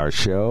participate in our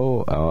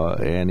show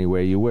any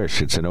way you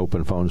wish. It's an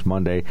open phones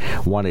Monday.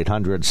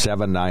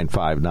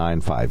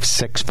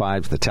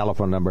 1-800-795-9565 is the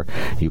telephone number.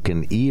 You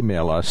can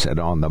email us at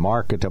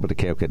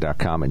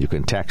onthemark@wkok.com, and you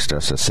can text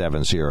us at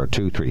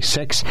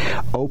 70236.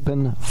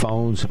 Open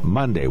Phones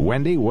Monday.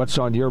 Wendy, what's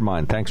on your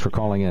mind? Thanks for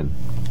calling in.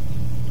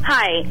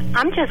 Hi,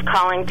 I'm just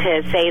calling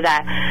to say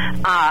that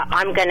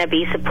I'm going to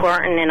be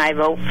supporting and I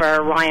vote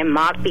for Ryan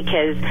Mock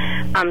because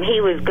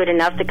he was good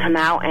enough to come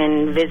out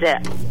and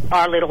visit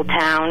our little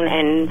town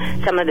and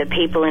some of the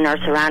people in our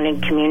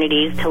surrounding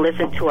communities to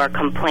listen to our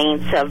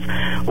complaints of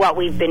what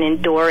we've been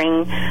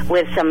enduring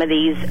with some of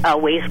these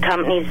waste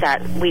companies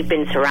that we've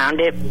been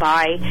surrounded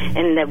by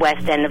in the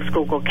west end of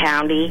Schuylkill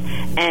County.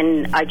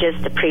 And I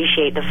just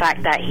appreciate the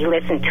fact that he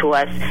listened to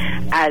us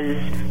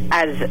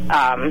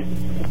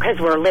because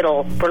we're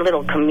little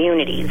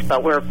communities,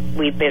 but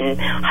we've been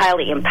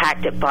highly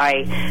impacted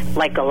by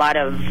like a lot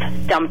of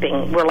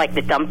dumping. We're like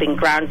the dumping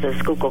grounds of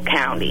Schuylkill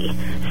County.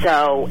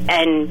 So,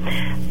 and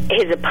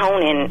his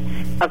opponent,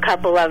 a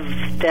couple of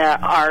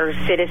our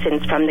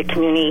citizens from the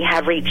community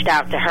have reached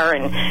out to her,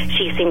 and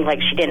she seemed like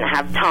she didn't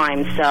have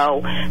time.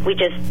 So we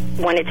just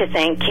wanted to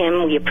thank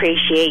him. We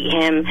appreciate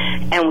him,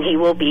 and he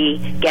will be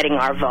getting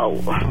our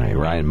vote. Right,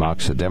 Ryan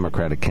Mock's a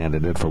Democratic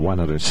candidate for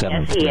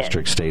 107th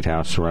District State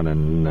House,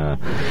 running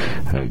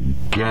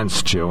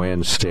against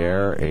Joanne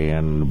Stair,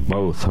 and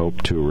both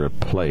hope to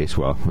replace,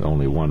 well,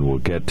 only one will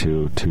get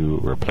to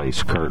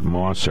replace Kurt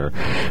Mosser.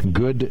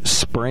 Good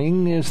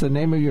Spring is the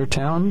name of your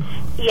town?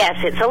 Yes,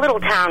 it's a little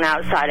town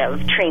outside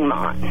of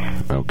Tremont.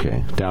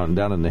 Okay, down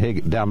in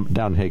the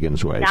down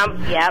Higgins way.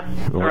 Yep,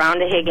 around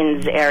the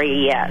Higgins area,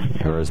 yes.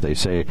 Or as they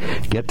say,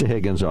 get to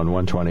Higgins on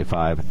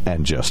 125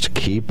 and just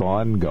keep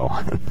on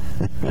going.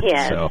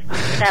 Yes.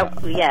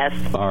 Yes.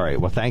 All right.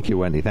 Well, thank you,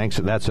 Wendy. Thanks.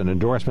 That's an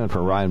endorsement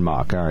for Ryan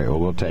Mock. All right. Well,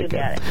 we'll take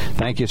it.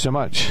 Thank you so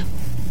much.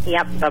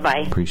 Yep,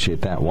 bye-bye.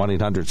 Appreciate that.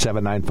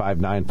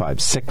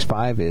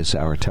 1-800-795-9565 is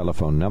our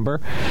telephone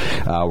number.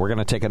 We're going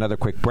to take another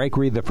quick break.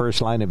 Read the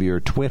first line of your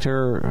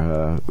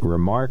Twitter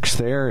remarks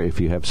there,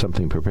 if you have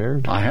something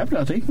prepared. I have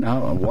nothing.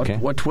 No.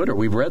 What Twitter?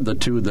 We've read the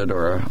two that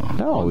are...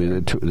 No,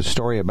 the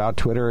story about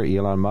Twitter.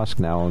 Elon Musk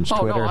now owns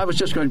Twitter. No, I was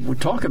just going to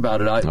talk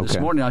about it. This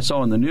morning I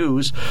saw in the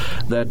news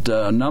that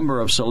a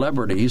number of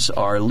celebrities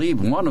are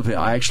leaving. One of them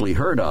I actually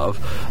heard of.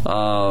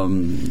 I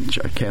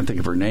can't think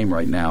of her name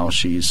right now.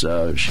 She's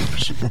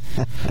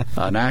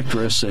an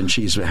actress, and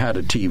she's had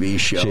a TV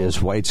show. She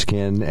has white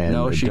skin and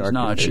no, she's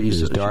not.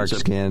 She's dark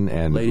skin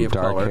and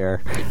dark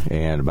hair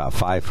and about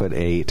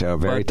 5'8".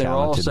 Very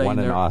talented. Won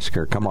an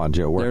Oscar. Come on,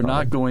 Joe. They're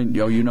not going.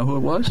 You know who it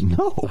was?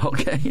 No.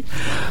 Okay,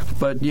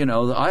 but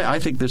I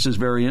think this is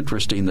very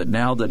interesting that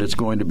now that it's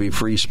going to be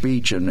free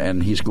speech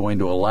and he's going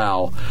to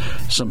allow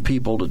some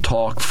people to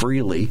talk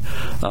freely,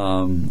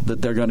 that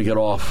they're going to get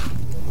off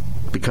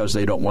because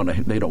they don't want to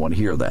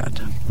hear that.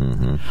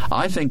 Mm-hmm.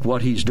 I think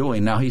what he's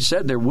doing now, he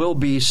said there will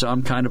be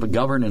some kind of a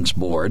governance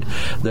board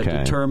that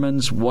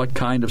determines what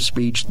kind of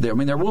speech. There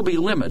will be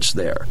limits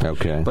there.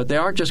 Okay, but they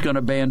aren't just going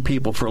to ban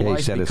people for life.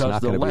 He said because it's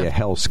not going to be a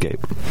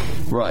hellscape.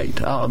 Right,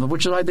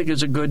 which I think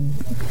is a good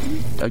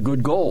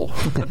goal.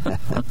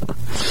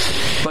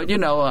 But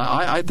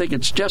I think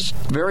it's just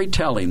very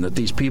telling that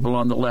these people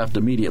on the left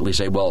immediately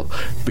say, "Well,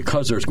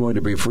 because there's going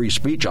to be free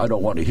speech, I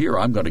don't want to hear.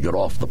 I'm going to get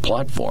off the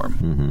platform."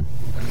 Mm-hmm.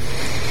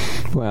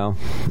 Well,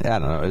 I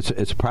don't know.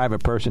 It's a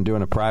private person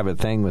doing a private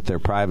thing with their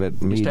private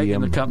medium. He's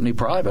taking the company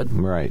private.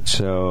 Right.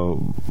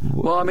 So,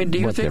 well, do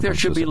you think there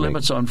should be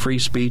limits on free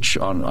speech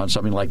on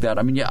something like that?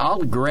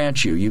 I'll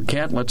grant you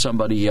can't let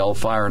somebody yell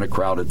fire in a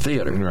crowded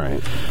theater.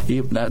 Right.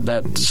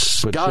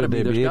 That's got to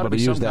be. There's got to be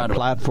use that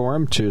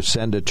platform to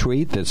send a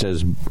tweet that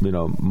says,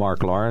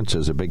 Mark Lawrence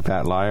is a big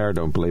fat liar.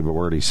 Don't believe a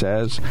word he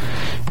says,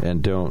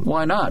 and don't.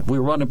 Why not? We're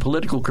running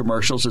political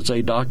commercials that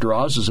say Dr.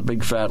 Oz is a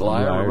big fat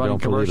liar. We're running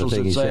commercials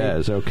that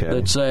say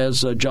that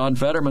says John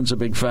Fetterman's a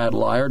big fat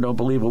liar. Don't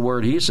believe a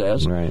word he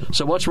says. Right.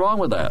 So what's wrong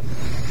with that?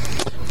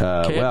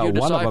 Can't you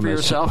decide for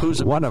yourself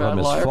who's a big fat liar? One of them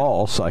is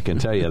false, I can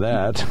tell you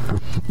that.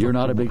 You're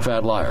not a big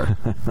fat liar.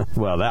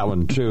 Well, that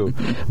one too,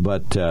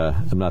 but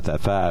I'm not that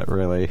fat,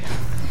 really.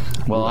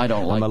 Well, I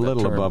don't like I'm a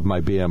little term. above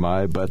my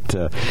BMI, but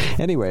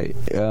anyway,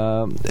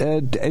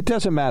 it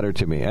doesn't matter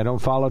to me. I don't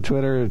follow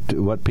Twitter.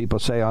 What people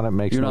say on it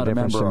makes no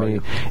difference to me.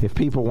 If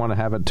people want to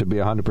have it to be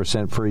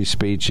 100% free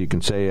speech, you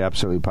can say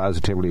absolutely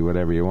positively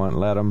whatever you want.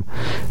 Let them.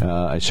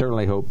 I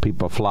certainly hope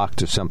people flock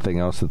to something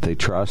else that they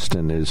trust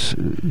and is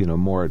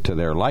more to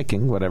their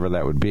liking, whatever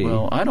that would be.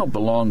 Well, I don't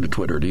belong to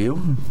Twitter. Do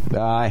you?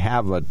 I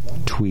have a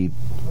tweet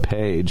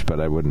page,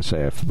 but I wouldn't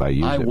say if I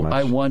use it much.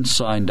 I once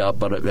signed up,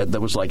 but that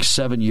was like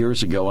 7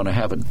 years ago, and I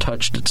haven't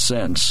touched it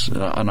since,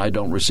 and I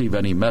don't receive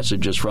any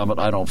messages from it.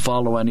 I don't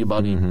follow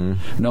anybody.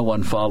 No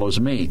one follows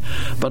me.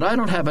 But I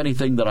don't have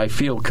anything that I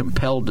feel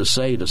compelled to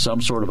say to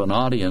some sort of an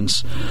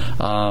audience,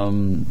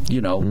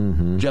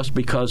 just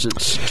because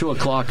it's 2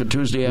 o'clock on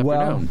Tuesday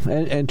afternoon.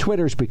 Well, and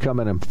Twitter's become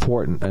an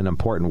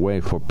important way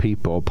for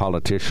people,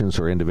 politicians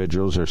or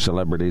individuals or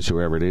celebrities,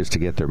 whoever it is, to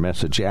get their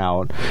message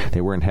out.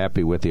 They weren't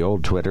happy with the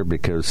old Twitter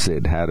because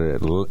it had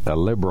a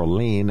liberal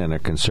lean and a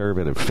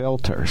conservative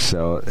filter.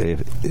 So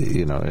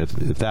if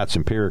that's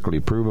empirically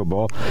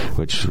provable,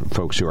 which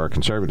folks who are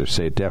conservatives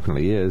say it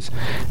definitely is,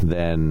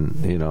 then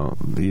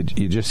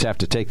you just have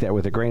to take that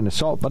with a grain of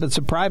salt. But it's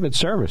a private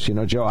service,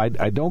 Joe.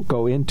 I don't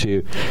go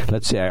into,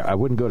 let's say, I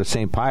wouldn't go to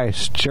St.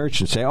 Pius Church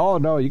and say, "Oh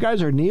no, you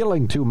guys are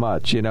kneeling too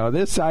much."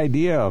 This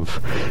idea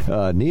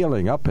of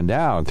kneeling up and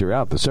down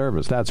throughout the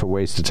service, that's a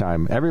waste of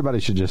time. Everybody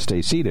should just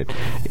stay seated.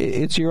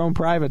 It's your own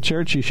private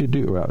church. You should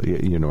do, well,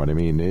 you know what I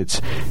mean.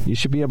 You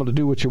should be able to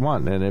do what you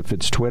want. And if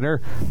it's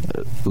Twitter,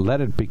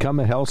 let it become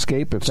a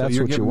hellscape if that's what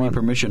you want. So you're giving me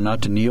permission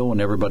not to kneel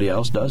when everybody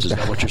else does? Is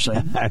that what you're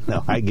saying?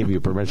 No, I give you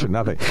permission.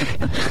 Nothing.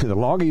 The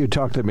longer you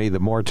talk to me, the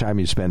more time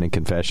you spend in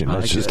confession.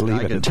 Let's just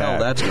leave it at that. I can tell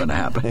that's going to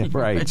happen.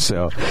 Right.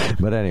 So,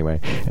 but anyway,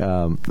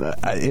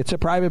 it's a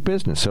private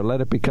business, so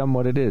let it become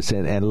what it is.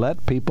 And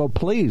let people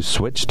please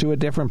switch to a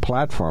different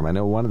platform. I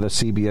know one of the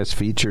CBS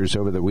features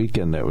over the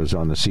weekend that was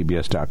on the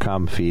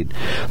CBS.com feed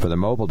for the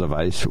mobile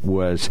device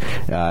was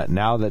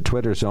now that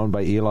Twitter's owned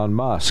by Elon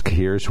Musk,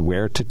 here's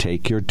where to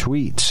take your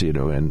tweets,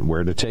 and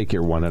where to take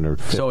your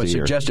 150. So it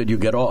suggested you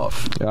get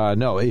off.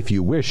 No, if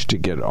you wish to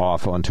get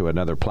off onto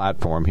another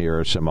platform, here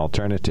are some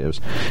alternatives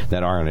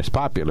that aren't as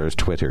popular as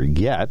Twitter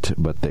yet,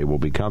 but they will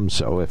become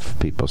so if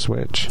people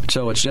switch.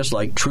 So it's just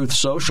like Truth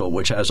Social,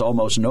 which has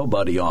almost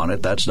nobody on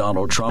it. That's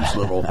Donald Trump's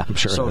little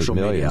social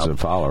media. Millions of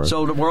followers.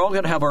 So we're all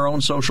going to have our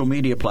own social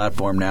media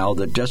platform now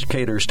that just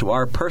caters to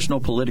our personal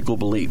political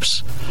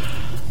beliefs.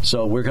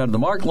 So we're going to the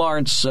Mark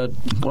Lawrence. What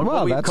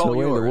do we that's call the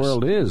way yours? The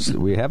world is.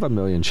 We have 1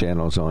 million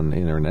channels on the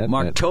internet.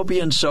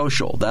 Marktopian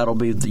Social. That'll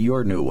be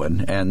your new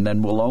one, and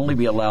then we'll only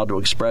be allowed to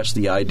express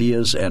the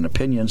ideas and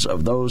opinions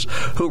of those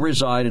who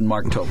reside in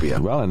Marktopia.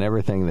 Well, and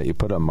everything that you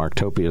put on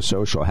Marktopia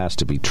Social has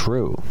to be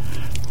true.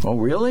 Oh,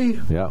 really?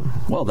 Yeah.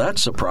 Well,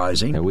 that's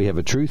surprising. And we have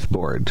a truth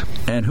board.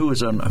 And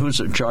who's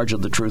in charge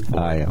of the truth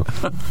board? I am.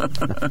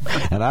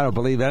 And I don't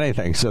believe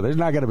anything, so there's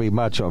not going to be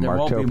much on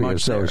Marktopia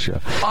Social.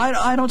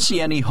 I don't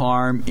see any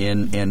harm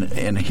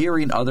in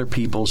hearing other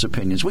people's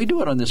opinions. We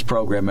do it on this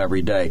program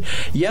every day.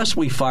 Yes,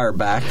 we fire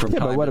back from time to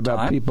time. But what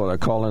about people that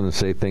call in and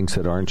say things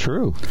that aren't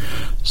true?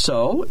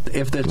 So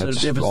if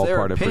it's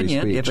their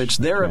opinion,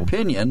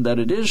 opinion that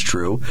it is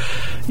true,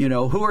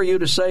 who are you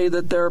to say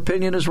that their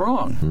opinion is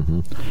wrong?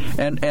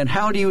 Mm-hmm. And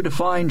how do you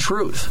define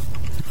truth?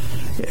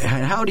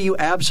 How do you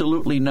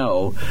absolutely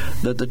know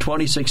that the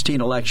 2016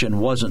 election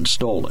wasn't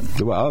stolen?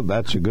 Well,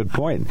 that's a good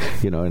point.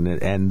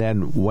 And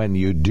then when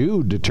you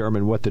do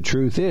determine what the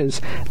truth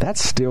is,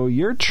 that's still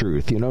your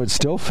truth. It's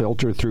still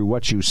filtered through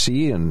what you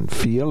see and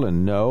feel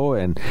and know,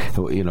 and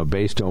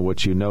based on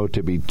what you know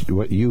to be,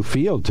 what you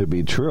feel to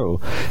be true.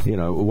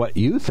 What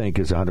you think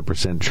is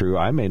 100% true,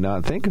 I may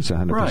not think is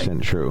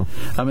 100% true.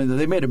 I mean,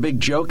 they made a big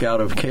joke out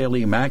of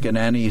Kayleigh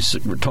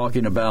McEnany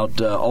talking about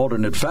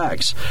alternate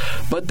facts,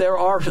 but there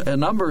are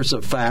numbers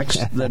of facts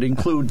that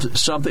include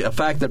a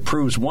fact that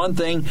proves one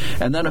thing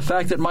and then a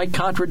fact that might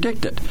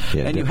contradict it.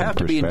 Yeah, and you have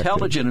to be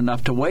intelligent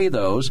enough to weigh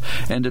those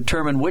and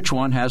determine which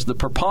one has the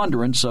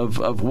preponderance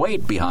of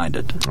weight behind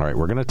it. All right,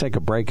 we're going to take a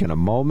break in a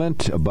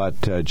moment,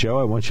 but Joe,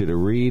 I want you to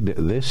read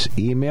this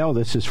email.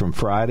 This is from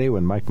Friday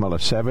when Mike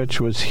Milosevic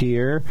was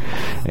here,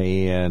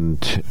 and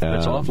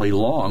it's awfully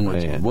long.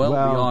 It's well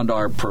beyond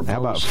our purpose. How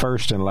about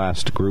first and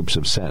last groups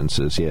of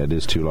sentences? Yeah, it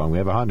is too long. We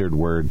have a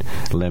 100-word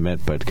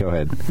limit, but go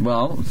ahead.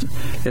 Well,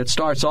 it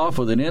starts off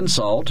with an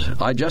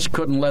insult. I just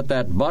couldn't let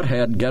that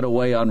butthead get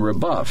away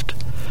unrebuffed.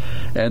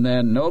 And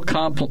then no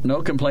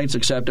complaints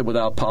accepted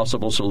without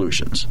possible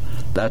solutions.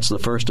 That's the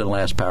first and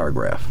last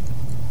paragraph.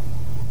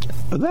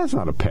 That's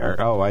not a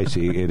paragraph. Oh, I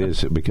see. It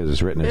is because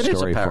it's written in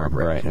story form.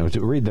 Right.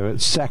 Read the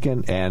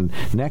second and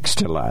next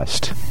to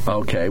last.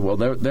 Okay. Well,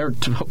 they're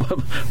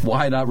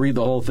why not read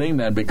the whole thing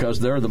then? Because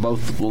they're the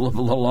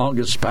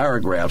longest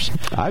paragraphs.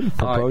 I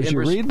propose you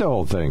read the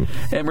whole thing.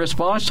 In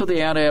response to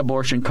the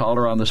anti-abortion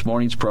caller on this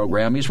morning's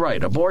program, he's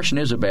right. Abortion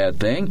is a bad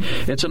thing.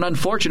 It's an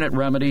unfortunate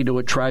remedy to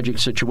a tragic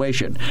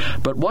situation.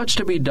 But what's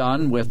to be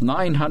done with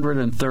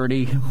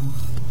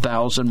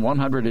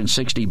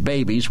 930,160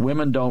 babies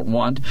women don't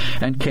want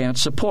and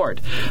can't support?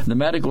 The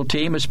medical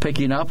team is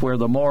picking up where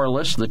the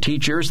moralists, the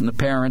teachers, and the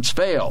parents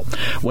fail.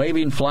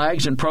 Waving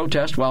flags in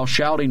protest while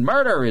shouting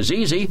murder is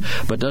easy,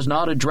 but does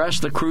not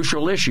address the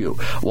crucial issue.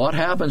 What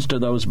happens to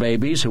those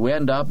babies who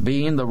end up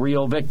being the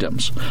real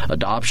victims?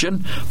 Adoption?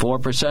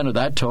 4% of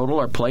that total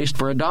are placed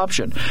for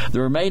adoption.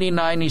 The remaining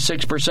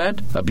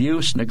 96%?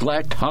 Abuse,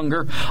 neglect,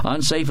 hunger,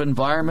 unsafe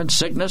environment,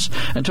 sickness,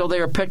 until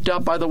they are picked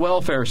up by the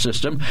welfare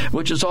system,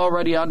 which is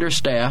already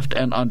understaffed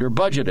and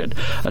under-budgeted.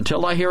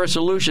 Until I hear a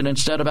solution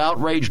instead of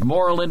outraged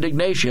moral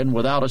indignation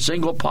without a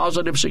single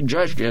positive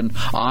suggestion,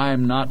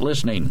 I'm not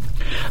listening.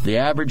 The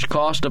average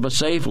cost of a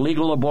safe,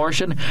 legal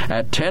abortion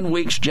at 10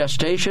 weeks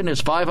gestation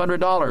is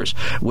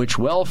 $500, which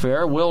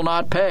welfare will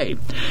not pay.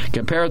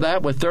 Compare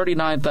that with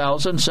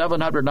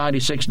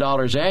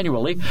 $39,796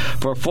 annually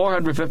for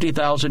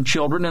 450,000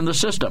 children in the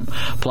system,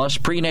 plus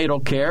prenatal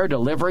care,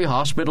 delivery,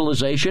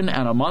 hospitalization,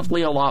 and a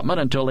monthly allotment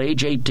until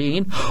age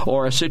 18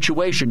 or a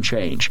situation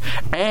change.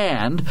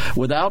 And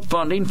without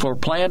funding for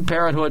Planned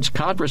Parenthood's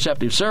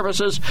contraceptive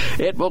services,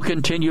 it will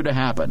continue to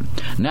happen.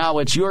 Now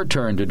it's your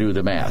turn to do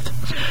the math.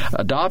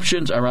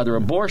 Abortions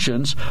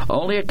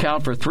only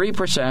account for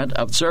 3%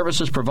 of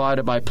services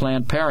provided by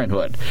Planned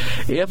Parenthood.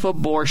 If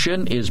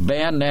abortion is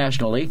banned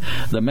nationally,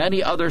 the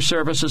many other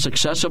services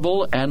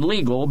accessible and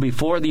legal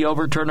before the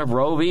overturn of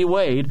Roe v.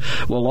 Wade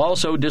will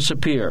also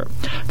disappear.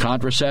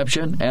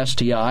 Contraception,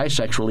 STI,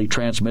 sexually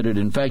transmitted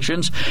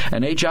infections,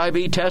 and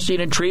HIV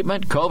testing and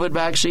treatment, COVID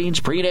vaccines,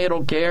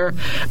 prenatal care,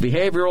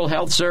 behavioral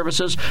health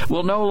services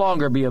will no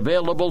longer be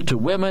available to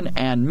women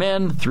and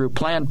men through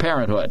Planned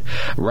Parenthood.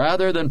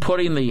 Rather than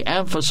putting the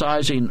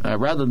emphasizing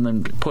abortion,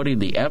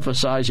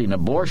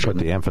 put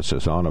the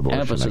emphasis on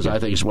abortion. I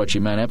think is what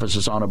you meant.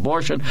 Emphasis on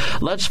abortion.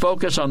 Let's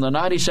focus on the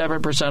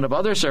 97% of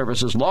other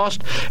services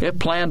lost if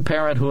Planned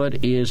Parenthood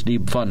is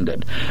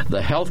defunded.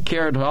 The health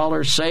care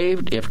dollars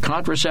saved if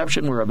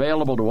contraception were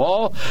available to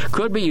all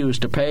could be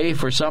used to pay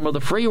for some of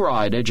the free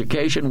ride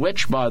education,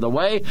 which, by the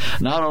way,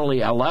 not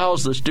only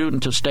allows the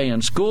student to stay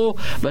in school,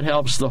 but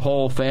helps the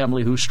whole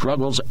family who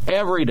struggles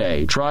every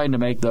day trying to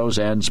make those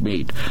ends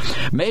meet.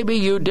 Maybe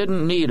you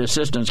didn't need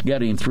assistance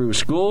getting through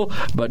school,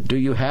 but do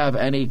you have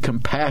any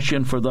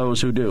compassion for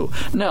those who do?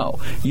 No.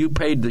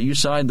 You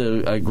signed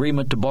the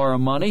agreement to borrow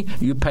money,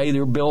 you pay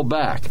your bill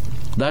back.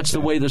 That's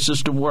the way the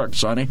system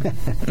works, Sonny.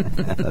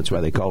 That's why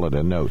they call it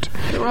a note.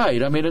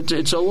 Right. I mean,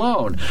 it's a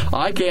loan.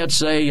 I can't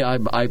say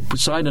I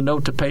signed a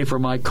note to pay for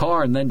my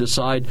car and then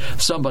decide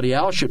somebody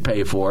else should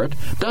pay for it.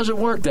 Doesn't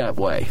work that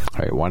way.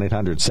 All right,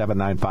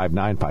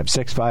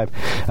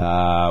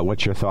 1-800-795-9565.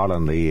 What's your thought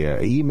on the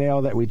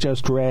email that we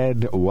just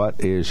read?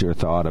 What is your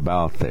thought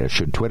about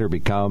should Twitter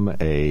become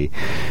a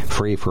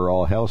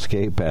free-for-all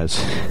hellscape, as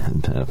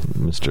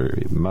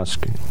Mr.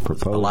 Musk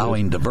proposed?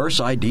 Allowing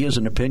diverse ideas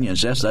and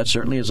opinions. Yes, that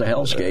certainly is a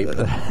hellscape. I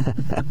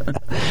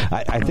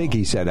think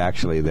he said,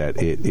 actually,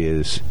 that it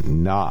is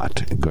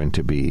not going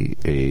to be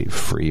a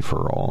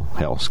free-for-all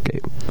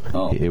hellscape.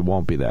 Oh. It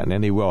won't be that.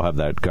 And he will have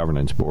that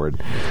governance board.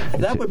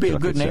 That would be a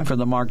good name for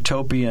the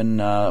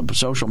Marktopian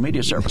social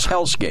media service,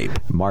 Hellscape.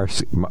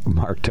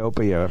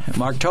 Marktopia.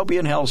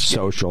 Marktopian Hellscape.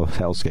 Social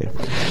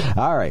Hellscape.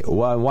 All right.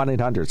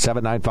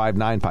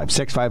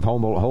 1-800-795-9565.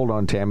 Hold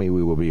on, Tammy.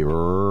 We will be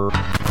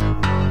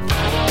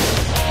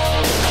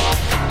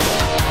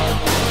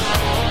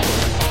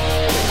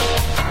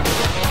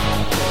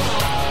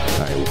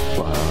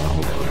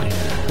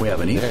We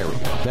have an email.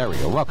 There we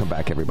go. Welcome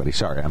back, everybody.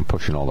 Sorry, I'm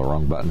pushing all the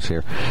wrong buttons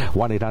here.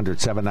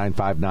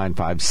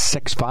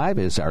 1-800-795-9565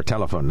 is our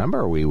telephone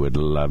number. We would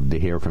love to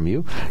hear from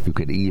you. You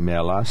could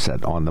email us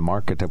at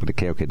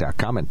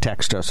onthemark@wkok.com and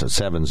text us at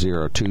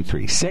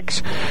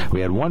 70236.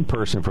 We had one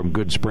person from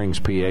Good Springs,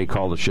 PA,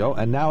 call the show,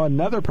 and now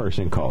another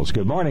person calls.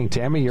 Good morning,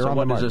 Tammy. You're on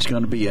the mark. So what is this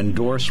going to be?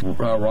 Endorse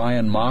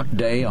Ryan Mock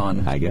Day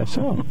on? I guess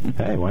so.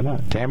 Hey, why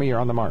not? Tammy, you're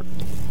on the mark.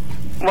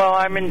 Well,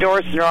 I'm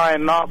endorsing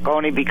Ryan Mock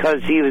only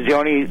because he was the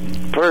only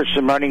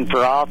person running for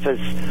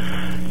office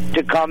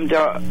to come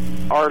to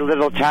our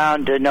little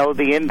town to know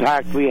the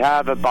impact we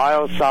have of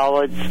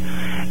biosolids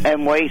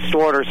and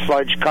wastewater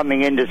sludge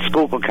coming into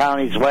Schuylkill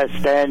County's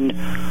West End.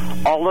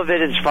 All of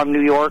it is from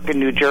New York and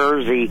New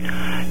Jersey.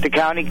 The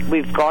county,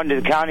 we've gone to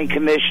the county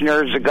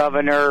commissioners, the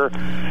governor,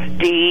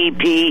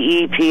 DEP,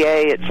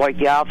 EPA. It's like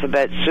the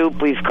alphabet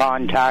soup we've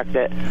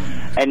contacted.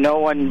 And no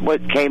one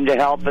came to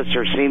help us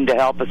or seemed to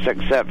help us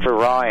except for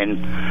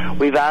Ryan.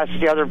 We've asked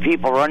the other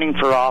people running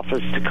for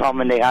office to come,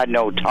 and they had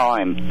no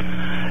time.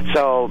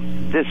 So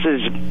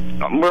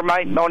there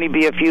might only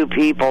be a few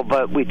people,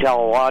 but we tell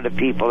a lot of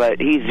people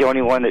that he's the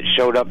only one that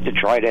showed up to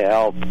try to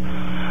help.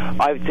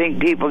 I think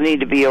people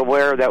need to be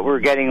aware that we're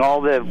getting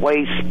all the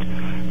waste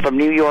from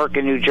New York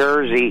and New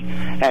Jersey,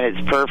 and it's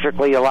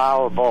perfectly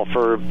allowable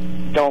for.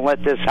 Don't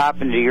let this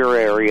happen to your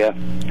area.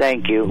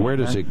 Thank you. Where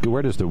does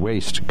the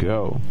waste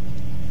go?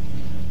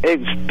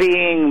 It's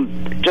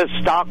being just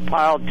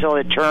stockpiled till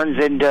it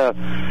turns into.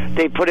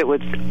 They put it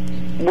with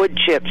wood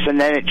chips, and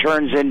then it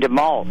turns into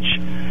mulch.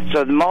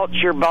 So the mulch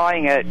you're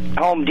buying at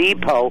Home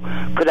Depot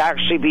could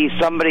actually be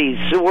somebody's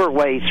sewer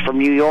waste from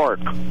New York.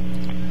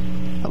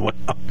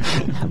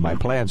 My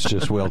plants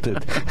just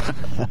wilted.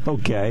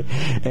 Okay.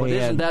 Well,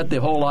 isn't that the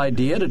whole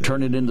idea, to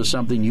turn it into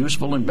something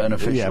useful and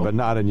beneficial? Yeah, but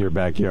not in your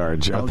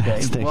backyard, Joe. Okay.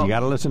 Well, you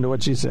got to listen to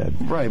what she said.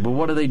 Right, but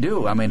what do they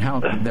do? I mean,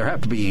 there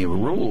have to be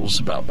rules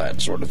about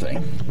that sort of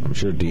thing. I'm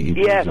sure DEP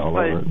is all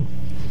over it.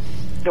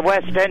 The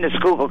West End of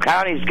Schuylkill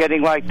County is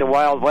getting like the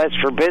Wild West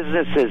for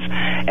businesses.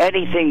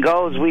 Anything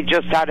goes. We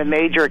just had a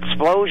major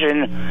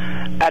explosion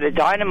at a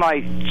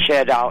dynamite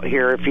shed out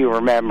here, if you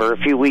remember, a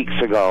few weeks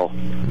ago.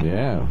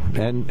 Yeah,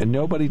 and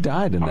nobody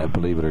died in that,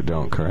 believe it or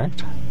don't,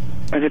 correct?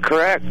 Is it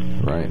correct?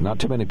 Right. Not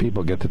too many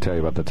people get to tell you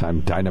about the time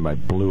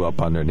dynamite blew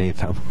up underneath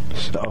them.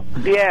 So.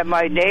 Yeah,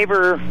 my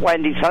neighbor,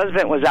 Wendy's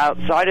husband, was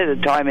outside at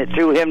the time. It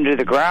threw him to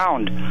the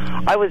ground.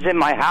 I was in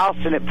my house,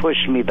 and it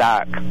pushed me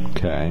back.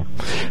 Okay.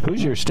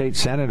 Who's your state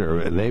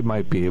senator? They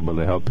might be able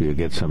to help you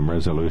get some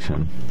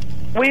resolution.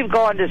 We've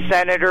gone to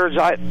senators.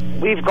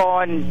 We've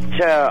gone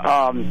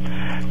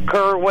to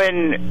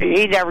Kerwin.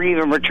 He never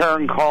even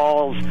returned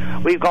calls.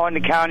 We've gone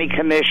to county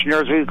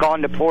commissioners. We've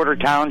gone to Porter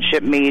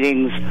Township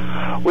meetings.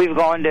 We've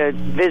gone to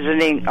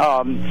visiting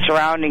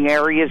surrounding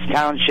areas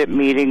township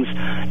meetings.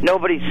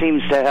 Nobody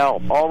seems to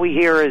help. All we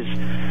hear is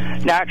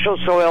Natural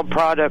Soil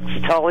Products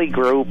Tully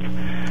Group.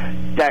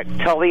 That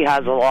Tully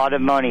has a lot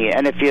of money,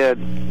 and if you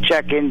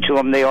check into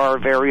them, they are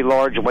very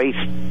large waste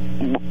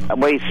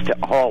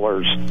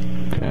haulers.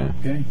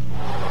 Okay.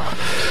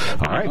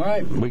 All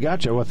right. We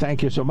got you. Well,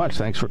 thank you so much.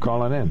 Thanks for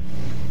calling in.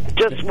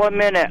 Just 1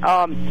 minute.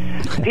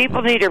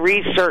 People need to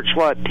research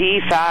what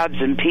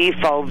PFABs and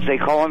PFOBs, they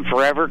call them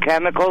forever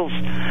chemicals.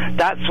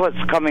 That's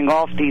what's coming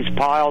off these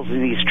piles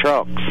in these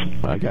trucks.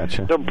 I got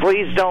you. So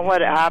please don't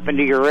let it happen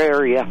to your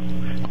area.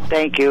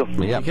 Thank you.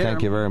 Yeah,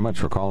 thank you very much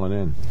for calling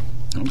in.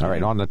 Okay. All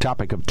right, on the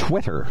topic of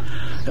Twitter.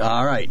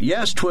 All right.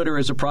 Yes, Twitter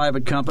is a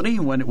private company.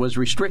 When it was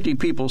restricting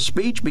people's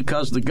speech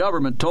because the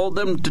government told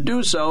them to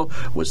do so,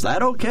 was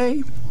that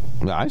okay?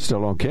 No, I still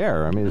don't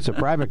care. I mean, it's a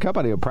private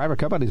company. Private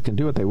companies can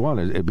do what they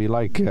want. It'd be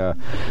like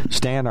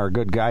Stan, our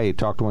good guy. He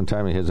talked one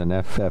time. He has an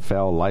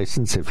FFL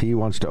license. If he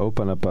wants to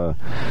open up a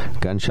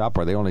gun shop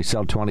where they only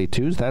sell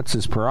 22s, that's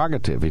his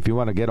prerogative. If you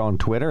want to get on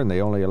Twitter and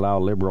they only allow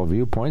liberal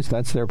viewpoints,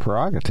 that's their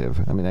prerogative.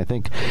 I mean, I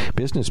think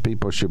business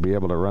people should be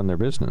able to run their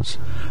business.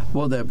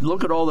 Well,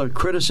 look at all the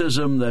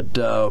criticism that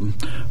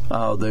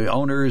the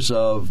owners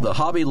of the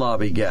Hobby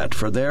Lobby get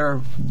for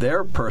their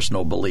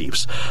personal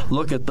beliefs.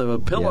 Look at the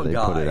pillow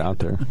guy. Put it out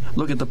there.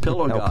 Look at the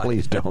pillow guy. No,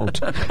 please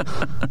don't.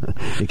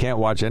 You can't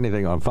watch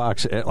anything on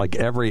Fox. Like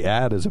every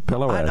ad is a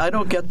pillow ad. I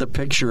don't get the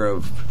picture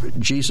of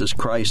Jesus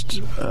Christ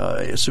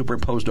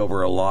superimposed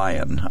over a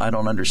lion. I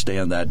don't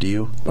understand that. Do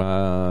you?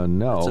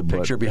 No. It's a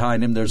picture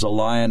behind him. There's a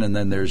lion, and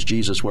then there's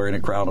Jesus wearing a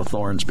crown of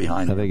thorns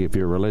behind him. I think if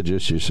you're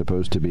religious, you're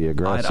supposed to be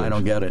aggressive. I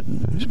don't get it.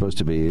 You're supposed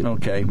to be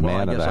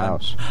man of the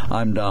house.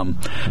 I'm dumb.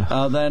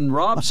 Then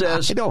Rob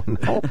says... I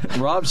don't know.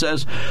 Rob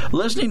says,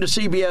 listening to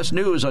CBS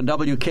News on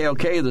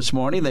WKOK this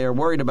morning, they are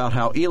worried about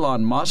how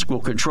Elon Musk will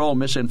control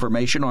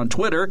misinformation on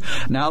Twitter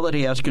now that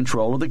he has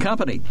control of the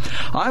company.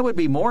 I would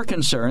be more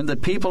concerned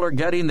that people are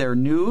getting their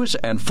news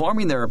and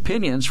forming their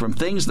opinions from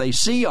things they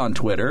see on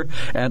Twitter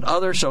and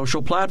other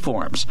social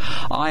platforms.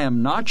 I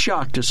am not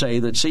shocked to say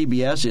that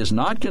CBS is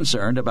not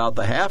concerned about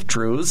the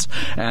half-truths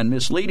and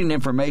misleading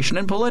information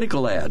in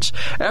political ads.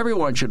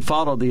 Everyone should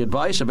follow the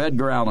advice of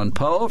Edgar Allan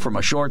Poe from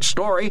a short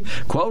story,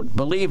 quote,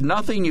 believe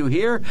nothing you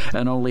hear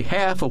and only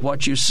half of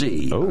what you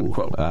see.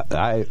 Oh,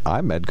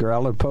 I'm Edgar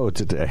Allan Poe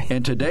today.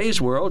 In today's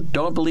world,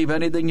 don't believe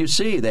anything you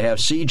see. They have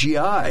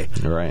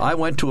CGI. Right. I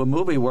went to a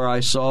movie where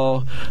I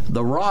saw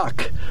The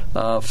Rock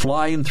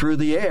flying through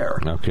the air.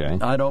 Okay.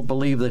 I don't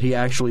believe that he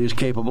actually is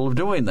capable of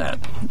doing that.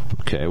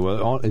 Okay.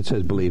 Well, it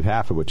says believe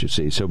half of what you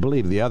see. So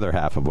believe the other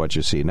half of what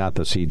you see, not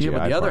the CGI. Yeah,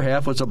 but the other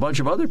half was a bunch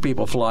of other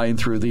people flying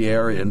through the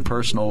air in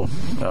personal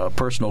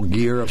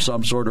gear of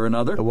some sort or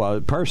another. Well,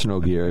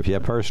 personal gear. If you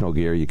have personal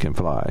gear, you can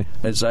fly.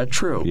 Is that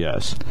true?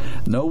 Yes.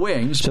 No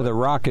wings. So The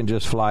Rock can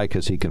just fly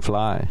because he can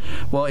fly.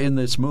 Well, in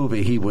this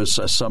movie, he was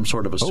some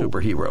sort of a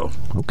superhero.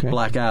 Okay.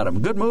 Black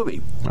Adam. Good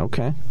movie.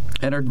 Okay.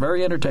 And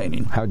very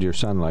entertaining. How'd your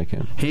son like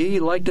it? He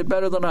liked it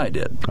better than I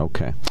did.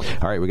 Okay.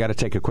 All right, we got to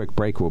take a quick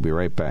break. We'll be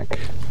right back.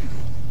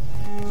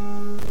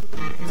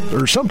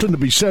 There's something to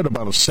be said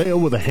about a sale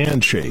with a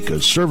handshake, a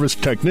service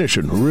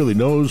technician who really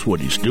knows what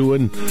he's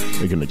doing.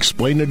 They can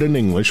explain it in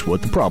English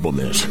what the problem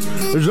is.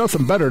 There's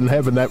nothing better than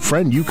having that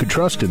friend you could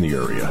trust in the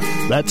area.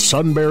 That's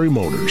Sunbury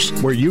Motors,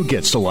 where you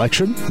get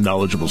selection,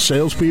 knowledgeable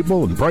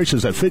salespeople, and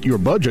prices that fit your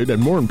budget,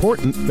 and more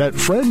important, that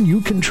friend you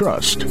can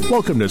trust.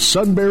 Welcome to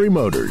Sunbury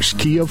Motors,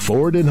 Kia,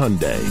 Ford, and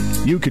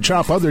Hyundai. You could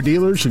shop other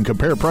dealers and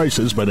compare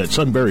prices, but at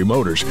Sunbury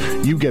Motors,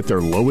 you get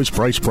their lowest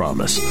price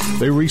promise.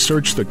 They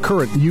research the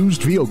current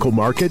used vehicle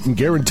market and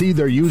guarantee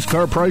their used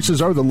car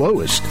prices are the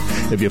lowest.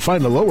 If you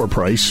find a lower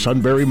price,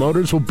 Sunbury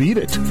Motors will beat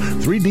it.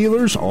 3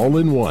 dealers all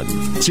in one.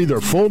 See their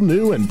full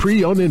new and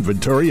pre-owned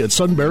inventory at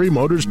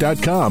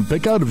sunburymotors.com.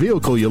 Pick out a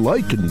vehicle you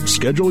like and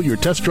schedule your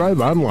test drive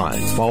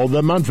online. Follow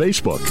them on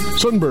Facebook.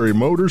 Sunbury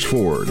Motors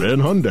Ford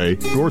and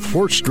Hyundai, North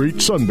 4th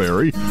Street,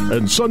 Sunbury,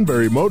 and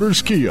Sunbury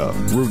Motors Kia,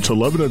 routes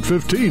 11 and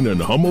 15 in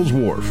Hummel's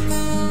Wharf.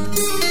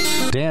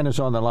 Dan is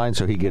on the line,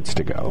 so he gets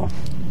to go.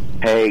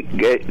 Hey,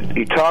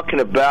 you're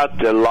talking about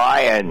the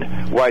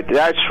lion. What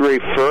that's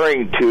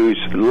referring to is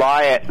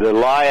the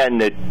lion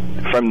that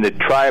from the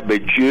tribe of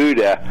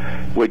Judah,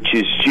 which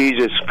is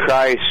Jesus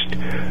Christ,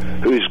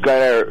 who's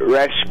going to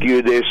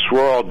rescue this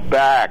world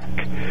back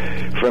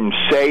from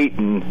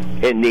Satan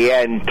in the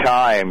end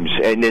times.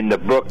 And in the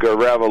book of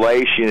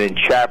Revelation in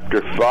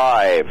chapter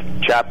 5,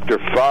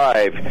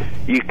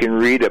 you can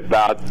read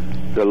about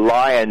the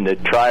lion, the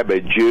tribe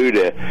of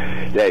Judah,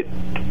 that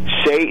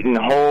Satan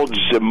holds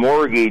the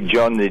mortgage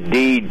on the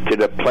deed to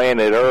the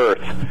planet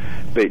Earth,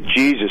 but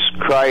Jesus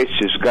Christ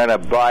is going to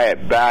buy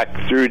it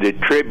back through the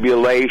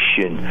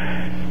tribulation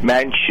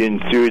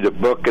mentioned through the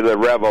book of the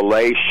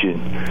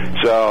Revelation.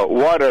 So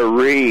what a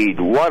read.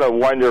 What a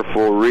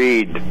wonderful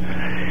read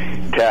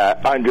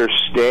to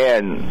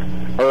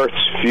understand Earth's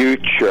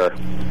future.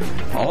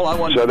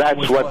 So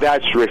that's what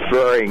that's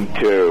referring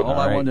to. All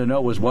I wanted to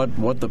know was what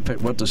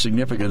the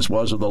significance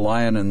was of the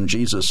lion and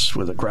Jesus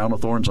with a crown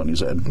of thorns on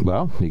his head.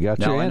 Well, you got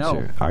your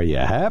answer. Are you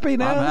happy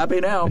now? I'm happy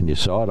now. And you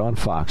saw it on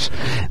Fox.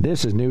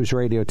 This is News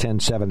Radio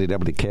 1070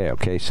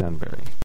 WKOK Sunbury.